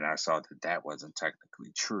then I saw that that wasn't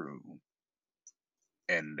technically true,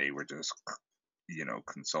 and they were just,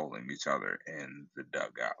 consoling each other in the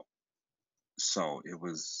dugout. So it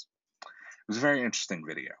was a very interesting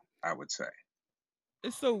video, I would say.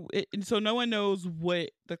 So no one knows what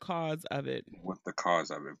the cause of it. What the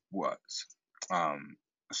cause of it was. Um,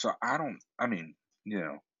 so I don't. I mean, you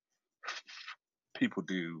know, people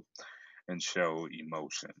do and show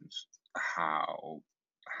emotions how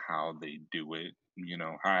they do it,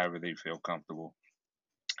 however they feel comfortable.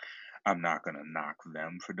 I'm not going to knock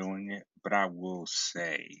them for doing it, but I will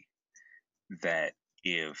say that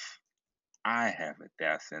if I have a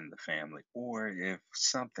death in the family or if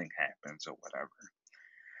something happens or whatever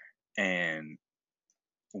and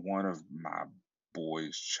one of my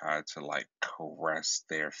boys tried to like caress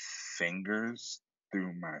their fingers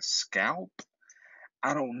through my scalp,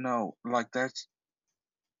 I don't know, like that's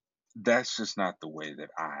just not the way that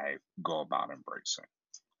I go about embracing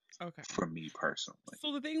Okay. for me personally.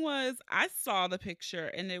 So the thing was, I saw the picture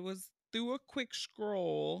and it was through a quick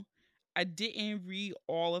scroll. I didn't read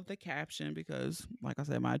all of the caption because, like I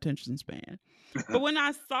said, my attention span. But when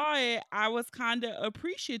I saw it, I was kind of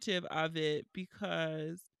appreciative of it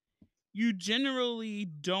because you generally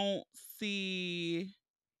don't see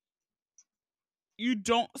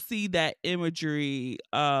that imagery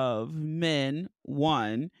of men,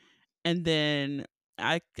 one, and then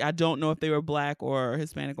I don't know if they were black or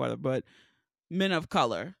Hispanic or whatever, but men of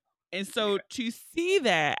color. And so Yeah. to see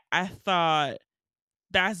that, I thought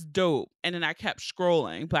that's dope. And then I kept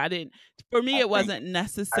scrolling, but I didn't, for me, I it think wasn't I think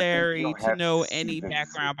necessary you'll to have know to see any the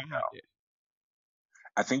background video. behind it.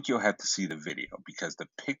 I think you'll have to see the video because the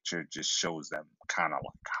picture just shows them kind of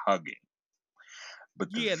like hugging. But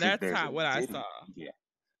Yeah, that's there's a what I video, saw. yeah,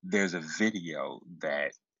 there's a video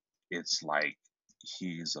that it's like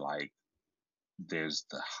he's like there's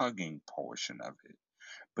the hugging portion of it,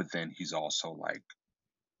 but then he's also like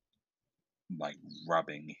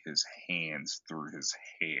rubbing his hands through his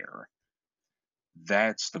hair.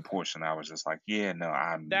 That's the Okay. portion I was just like, yeah, no,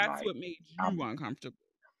 I'm That's like, what made you I'm, uncomfortable.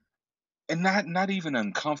 and not even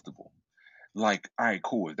uncomfortable. Like, all right,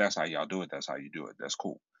 cool. If that's how y'all do it, that's how you do it. That's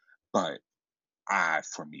cool. But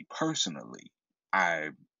for me personally,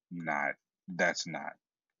 I'm not. That's not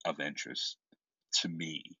of interest to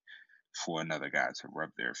me for another guy to rub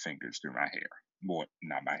their fingers through my hair. Well,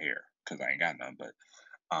 not my hair because I ain't got none, but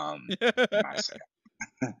my scalp.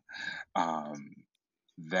 um,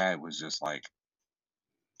 that was just like,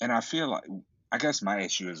 and I feel like, I guess my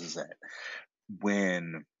issue is that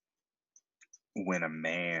when when a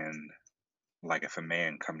man, like if a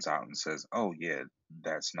man comes out and says, "Oh yeah,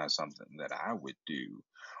 that's not something that I would do,"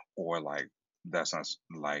 or like that's not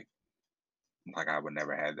like I would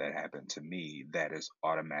never have that happen to me, that is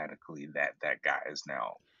automatically that guy is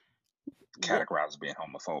now Well, categorized as being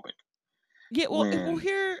homophobic. yeah, well, When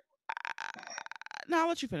here. No, I'll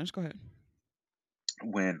let you finish. Go ahead.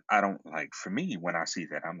 when I don't like, for me, when I see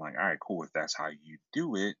that, I'm like, all right, cool. If that's how you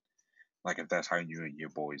do it, Like if that's how you and your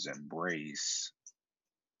boys embrace,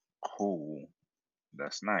 cool,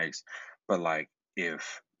 that's nice. But like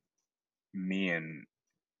if me and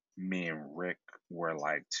me and Rick were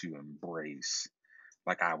like to embrace,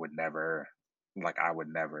 like I would never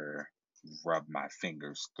rub my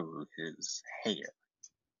fingers through his hair.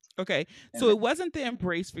 Okay. And So it wasn't the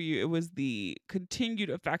embrace for you, it was the continued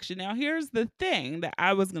affection. Now, here's the thing that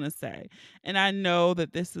I was going to say. And I know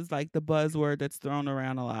that this is like the buzzword that's thrown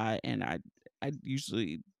around a lot. And I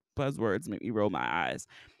usually, buzzwords make me roll my eyes.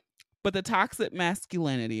 But the toxic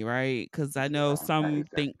masculinity, right? Because I know I some hate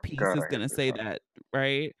that. think piece God, is I going hate to this say one. that,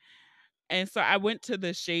 right? And so I went to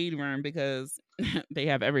the shade room because they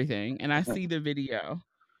have everything. And I see the video.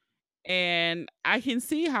 And I can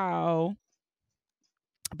see how,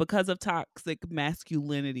 because of toxic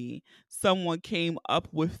masculinity, someone came up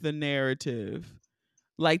with the narrative.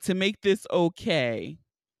 Like, to make this okay,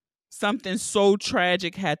 something so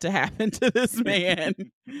tragic had to happen to this man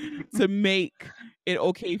to make it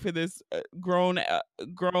okay for this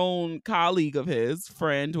grown colleague of his,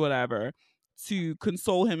 friend, whatever, to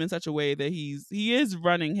console him in such a way that he is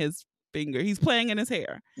running his finger, he's playing in his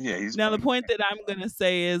hair. Yeah, he's Now the playing. point that I'm gonna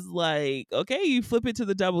say is, like, okay, you flip it to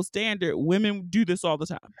the double standard, women do this all the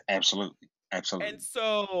time. Absolutely, And absolutely.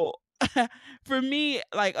 so for me,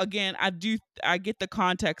 like, again, I get the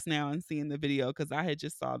context now and seeing the video because I had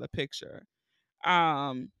just saw the picture.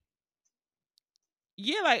 Um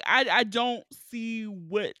yeah, like, I don't see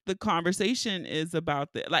what the conversation is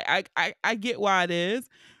about that. Like, I get why it is,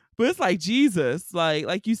 but it's like, Jesus,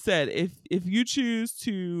 like you said, if you choose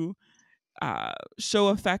to show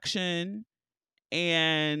affection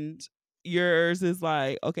and yours is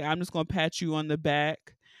like, okay, I'm just gonna pat you on the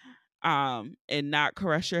back and not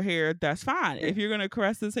caress your hair, that's fine. Yeah, If you're gonna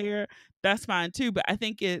caress his hair, that's fine too. But I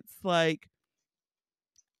think it's like,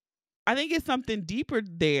 I think it's something deeper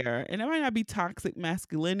there. And it might not be toxic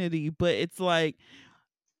masculinity, but it's like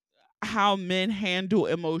how men handle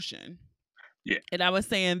emotion. yeah, And I was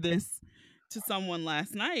saying this to someone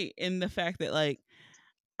last night, in the fact that, like,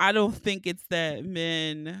 I don't think it's that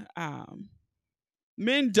men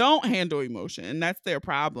don't handle emotion, and that's their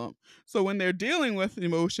problem. So when they're dealing with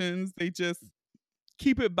emotions, they just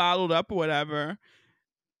keep it bottled up or whatever,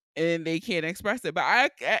 and they can't express it.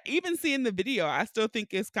 But even seeing the video, I still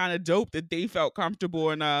think it's kind of dope that they felt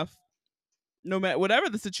comfortable enough, no matter whatever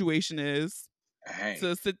the situation is, hey,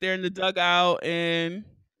 to sit there in the dugout and,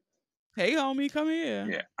 hey, homie, come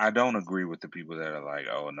here. yeah. I don't agree with the people that are like,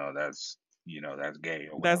 oh no, that's that's gay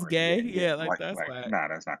or That's whatever. gay. Yeah, yeah. Yeah, like, that's Like whack. nah,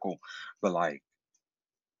 that's not cool. But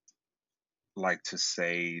like to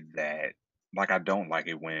say that, like I don't like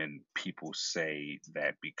it when people say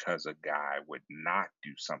that because a guy would not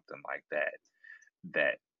do something like that,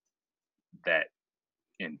 that that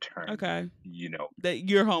in turn, Okay, you know, that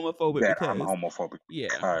you're homophobic that I'm because, homophobic yeah.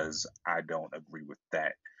 because I don't agree with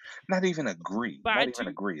that. But I Not even do.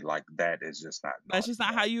 agree. Like that is just not. That's just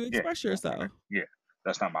not how you Yeah, express that's not. yourself. Yeah,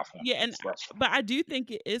 that's not my form Yeah, of and expression. but I do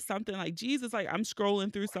think it is something like Jesus. Like, I'm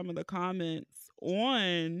scrolling through some of the comments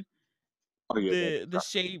on Oh yeah, that the is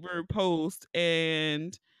Shaver post,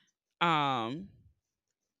 and um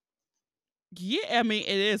yeah, I mean,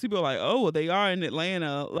 it is. People are like, oh, well, they are in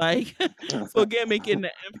Atlanta. Like, so again, making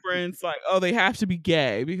the inference like, oh, they have to be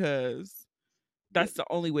gay because yeah, that's the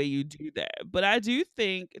only way you do that. But I do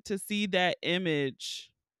think to see that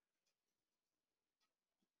image,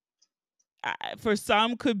 for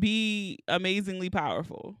some, could be amazingly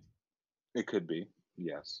powerful. it could be.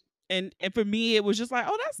 Yes. And for me, it was just like,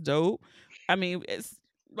 oh, that's dope. I mean, it's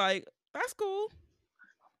like, that's cool.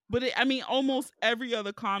 But I mean, almost every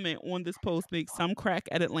other comment on this post makes some crack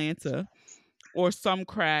at Atlanta or some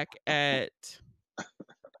crack at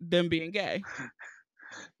them being gay.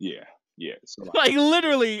 Yeah, yeah. So like, Like,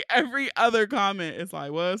 literally every other comment is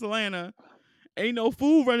like, well, it's Atlanta. Ain't no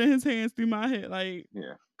fool running his hands through my head. Like,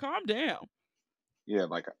 yeah, calm down. yeah.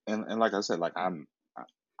 Like, and like I said, like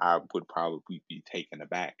I would probably be taken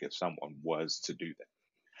aback if someone was to do that.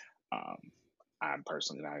 I'm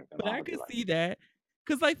personally not even But gonna lie. I I'd be could like, see that.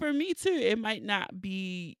 Cause, like, for me too, it might not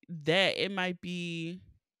be that. It might be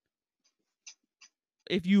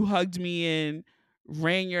if you hugged me and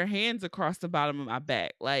ran your hands across the bottom of my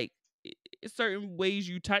back. Like, certain ways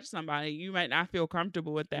you touch somebody, you might not feel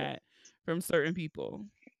comfortable with yeah, that from certain people,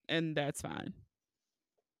 and that's fine.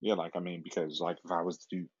 yeah. Like I mean, because like if I was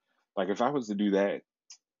to do that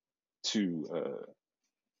to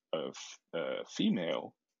a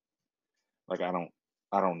female, like I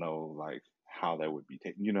don't know like how that would be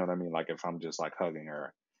taken. You know what I mean? Like if I'm just like hugging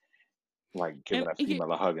her, like And giving a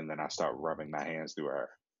female a hug, and then I start rubbing my hands through her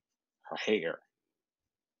hair.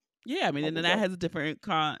 Yeah, I mean, How and then does that that? has a different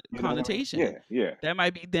You know what I mean? connotation. Yeah, yeah, That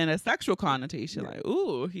might be then a sexual connotation, yeah, like,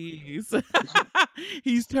 ooh, he's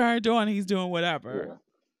he's turned on, he's doing whatever.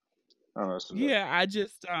 yeah. Oh, that's Yeah, I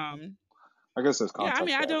just I guess that's yeah, I mean,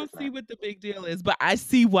 context I to don't see everything. what the big deal is, but I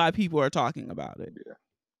see why people are talking about it Yeah,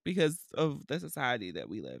 because of the society that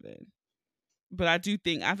we live in. But I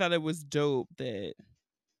thought it was dope that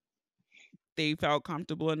they felt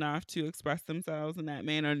comfortable enough to express themselves in that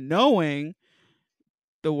manner, knowing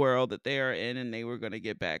the world that they are in and they were going to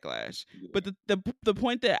get backlash. yeah, But the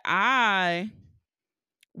point that I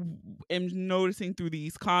am noticing through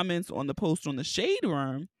these comments on the post on the Shade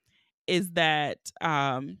Room is that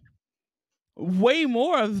way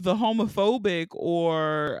more of the homophobic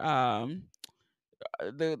or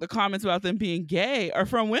the comments about them being gay are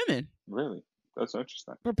from women really. That's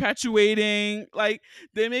interesting. perpetuating, like,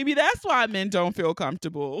 then maybe that's why men don't feel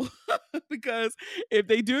comfortable because if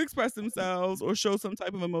they do express themselves or show some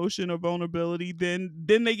type of emotion or vulnerability, then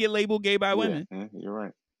they get labeled gay by Yeah, women. yeah, you're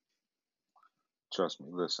right. Trust me.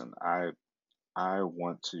 Listen, I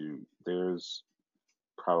want to. There's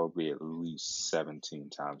probably at least 17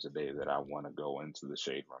 times a day that I want to go into the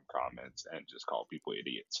shade room comments and just call people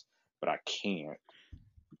idiots, but I can't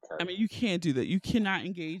I because mean, you can't do that. You cannot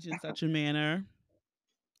engage in such a manner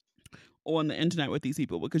on the internet with these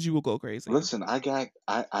people because you will go crazy. listen, me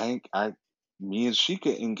and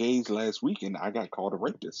Sheikah engaged last week, and I got called a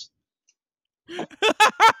rapist.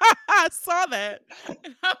 I saw that.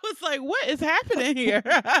 And I was like, what is happening here?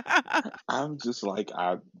 I'm just like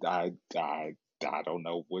I don't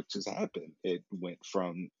know what just happened. It went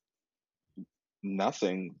from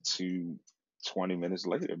nothing to 20 minutes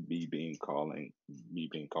later me being called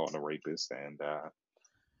a rapist and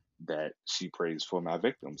that she prays for my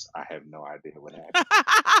victims. I have no idea what happened.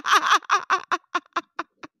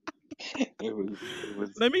 It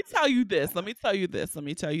was Let me tell you this. Let me tell you this. Let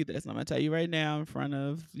me tell you this. I'm going to tell you right now in front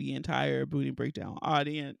of the entire Booty Breakdown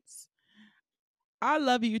audience. I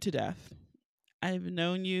love you to death. I've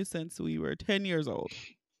known you since we were 10 years old.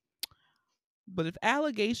 But if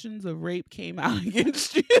allegations of rape came out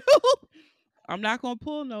against you, I'm not going to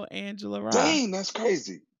pull no Angela Rye. dang, that's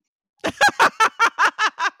crazy.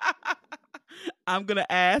 I'm gonna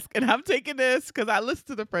ask, and I'm taking this because I listened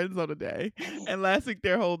to the Friends on the day, and last week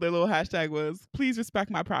their little hashtag was "Please respect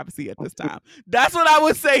my privacy at this time." That's what I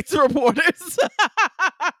would say to reporters.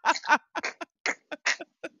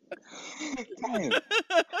 Dang.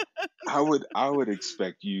 I would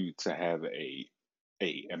expect you to have a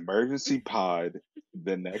emergency pod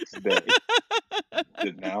the next day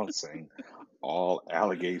denouncing all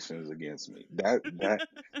allegations against me. That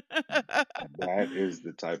is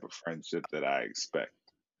the type of friendship that I expect.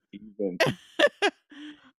 Even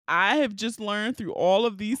I have just learned through all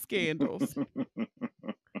of these scandals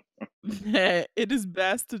that it is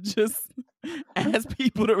best to just ask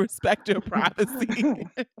people to respect your privacy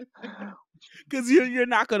because you're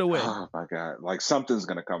not gonna win. oh my god, like something's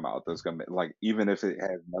gonna come out that's gonna like even if it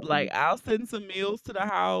has Like, nothing. I'll send some meals to the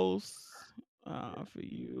house for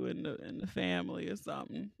you and the family or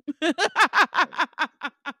something.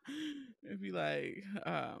 It'd be like,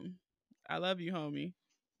 I love you, homie.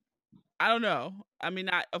 I don't know. I mean,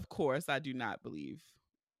 of course, I do not believe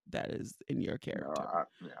that is in your No, character.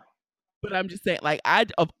 yeah. But I'm just saying, like, I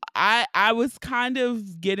was kind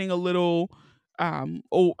of getting a little,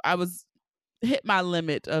 I was hit my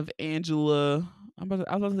limit of Angela. I was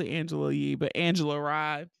about to say Angela Yee, but Angela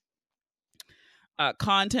Rye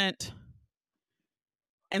content.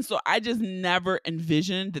 And so I just never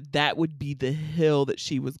envisioned that that would be the hill that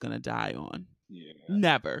she was going to die on. Yeah.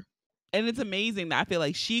 Never. And it's amazing that I feel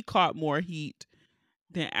like she caught more heat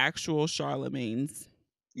than actual Charlemagne's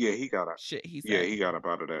Yeah, he got up. shit he Yeah, said. he got up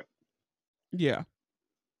out of that. Yeah.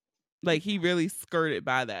 Like he really skirted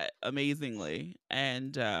by that amazingly.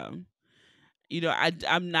 And I'm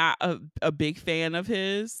not a big fan of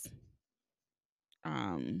his.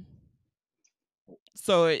 Um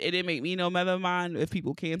So it didn't make me no matter mind if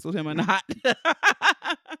people canceled him or not.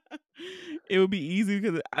 It would be easy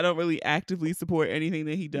because I don't really actively support anything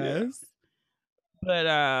that he Yeah. does. But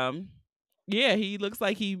yeah, he looks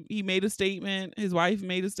like he made a statement. His wife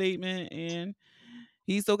made a statement, and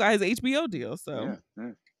he still got his HBO deal. So Yeah.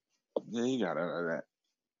 Yeah. Yeah, he got out of that.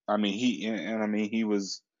 I mean, I mean,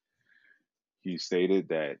 he stated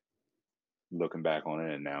that looking back on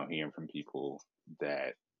it and now hearing from people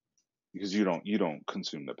that because you don't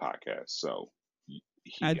consume the podcast, so I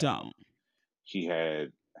he don't. he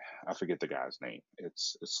had I forget the guy's name.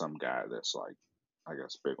 It's some guy that's like I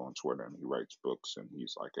guess big on Twitter and he writes books and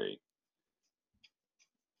he's like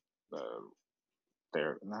uh,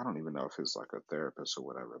 I don't even know if it's like a therapist or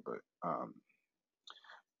whatever, but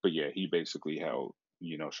But yeah, he basically held,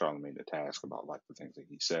 Charlemagne to task about like the things that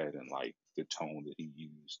he said and like the tone that he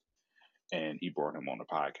used. And he brought him on the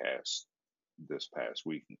podcast this past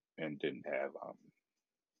week and didn't have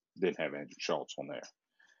Andrew Schultz on there.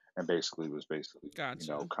 And basically was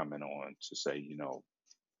Gotcha. coming on to say,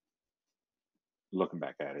 looking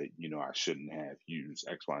back at it, I shouldn't have used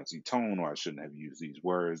X, Y, and Z tone, or I shouldn't have used these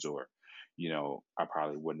words, or, I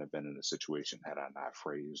probably wouldn't have been in the situation had I not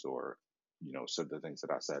phrased or, said the things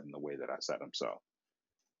that I said in the way that I said them. So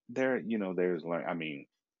there's learn. I mean,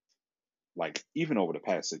 like even over the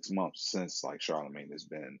past 6 months since like Charlemagne has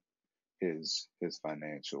been, his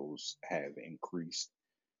financials have increased.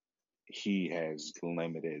 He has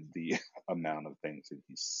limited the amount of things that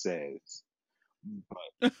he says,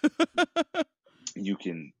 but you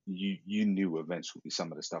knew eventually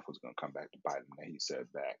some of the stuff was going to come back to bite him that he said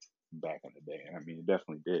back in the day, and I mean it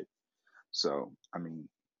definitely did. So I mean,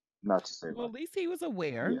 not to say Well, like, at least he was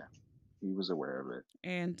aware. yeah, he was aware of it.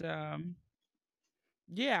 And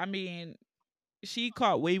yeah, I mean, she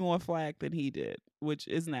caught way more flack than he did, which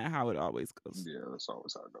isn't that how it always goes. Yeah, that's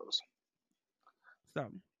always how it goes. So, all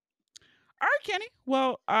right, Kenny.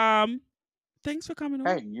 Well, thanks for coming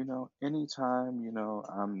Hey, on. anytime,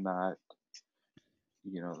 I'm not,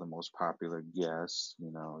 the most popular guest,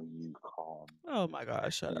 you call Oh my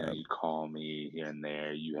gosh, shut up. you call me here and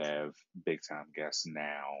there. You have big time guests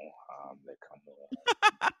now, that come on.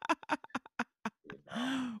 You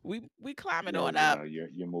know, we climbing yeah, on up.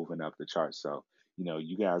 you're moving up the charts. So,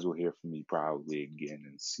 you guys will hear from me probably again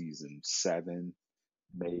in season 7,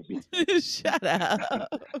 maybe. Shut up.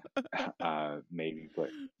 Maybe, but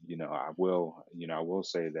I will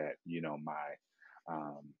say that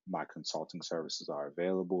my consulting services are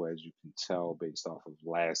available, as you can tell based off of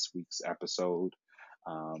last week's episode.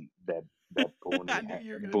 That I knew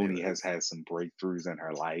you were gonna do Boonie has this. had some breakthroughs in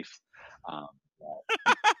her life. Um,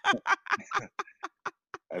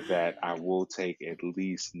 that I will take at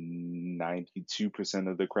least 92%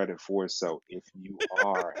 of the credit for. So if you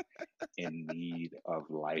are in need of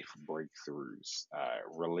life breakthroughs,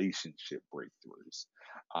 relationship breakthroughs,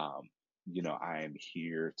 um, I am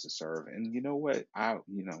here to serve. And you know what? I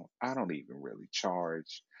don't even really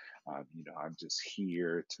charge. I'm just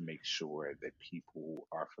here to make sure that people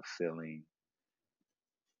are fulfilling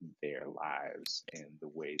their lives in the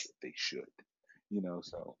way that they should.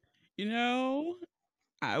 So You know,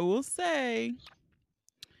 I will say,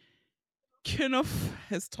 Kenneth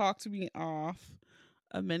has talked me off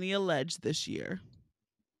of many a ledge this year.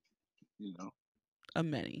 you know, A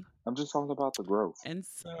many. I'm just all about the growth. And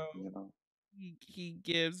so You know, he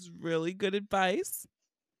gives really good advice.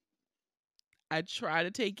 I try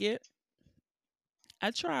to take it.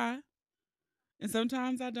 I try. And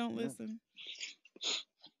sometimes I don't yeah. listen.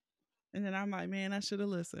 And then I'm like, man, I should have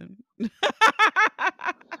listened.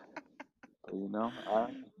 I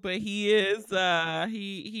But he is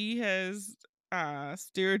he has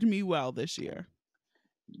steered me well this year.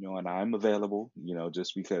 and I'm available.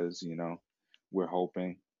 Just because we're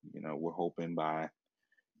hoping, we're hoping by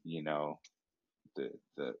you know the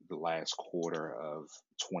last quarter of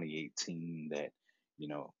 2018 that you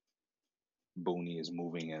know Boonie is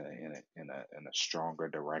moving in a stronger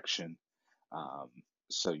direction. Um,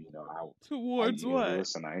 so I Towards what?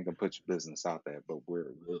 listen. I ain't gonna put your business out there, but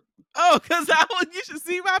Oh, because you should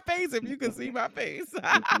see my face if you can see my face.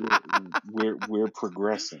 we're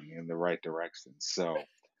progressing in the right direction. So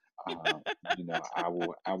I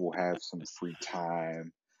will have some free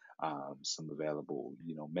time, some available,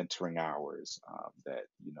 mentoring hours, that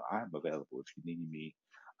I'm available if you need me.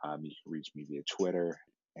 You can reach me via Twitter,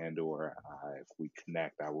 and/or if we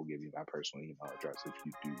connect, I will give you my personal email address if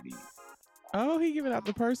you do need. Oh, he giving out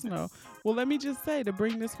the personal. Well, let me just say, to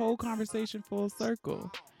bring this whole conversation full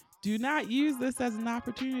circle, do not use this as an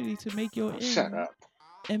opportunity to make your Oh, shut end up.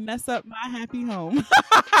 and mess up my happy home.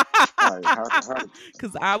 All right,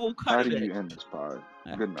 Because I will how cut do it. you end this pod?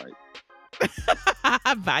 Good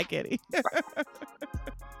night. Bye, Kenny.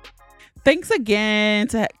 Thanks again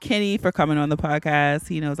to Kenny for coming on the podcast.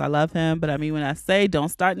 He knows I love him, but I mean, when I say don't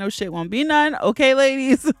start no shit, won't be none. Okay,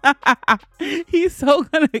 ladies? He's so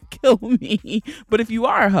gonna kill me. But if you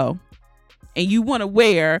are a hoe and you want to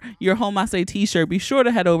wear your Home I Say t-shirt, be sure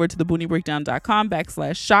to head over to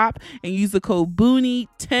thebooниebreakdown.com/shop and use the code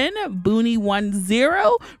Boonie10,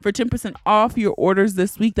 Boonie10 for 10% off your orders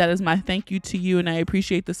this week. That is my thank you to you, and I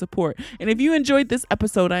appreciate the support. And if you enjoyed this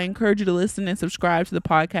episode, I encourage you to listen and subscribe to the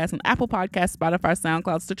podcast on Apple Podcasts, Spotify,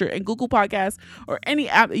 SoundCloud, Stitcher, and Google Podcasts, or any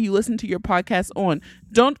app that you listen to your podcast on.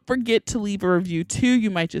 Don't forget to leave a review too. You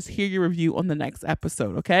might just hear your review on the next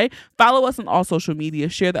episode, okay? Follow us on all social media.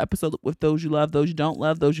 Share the episode with those those you love, those you don't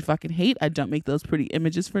love, those you fucking hate. I don't make those pretty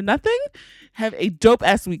images for nothing. Have a dope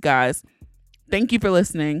ass week, guys. Thank you for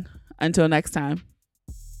listening. Until next time.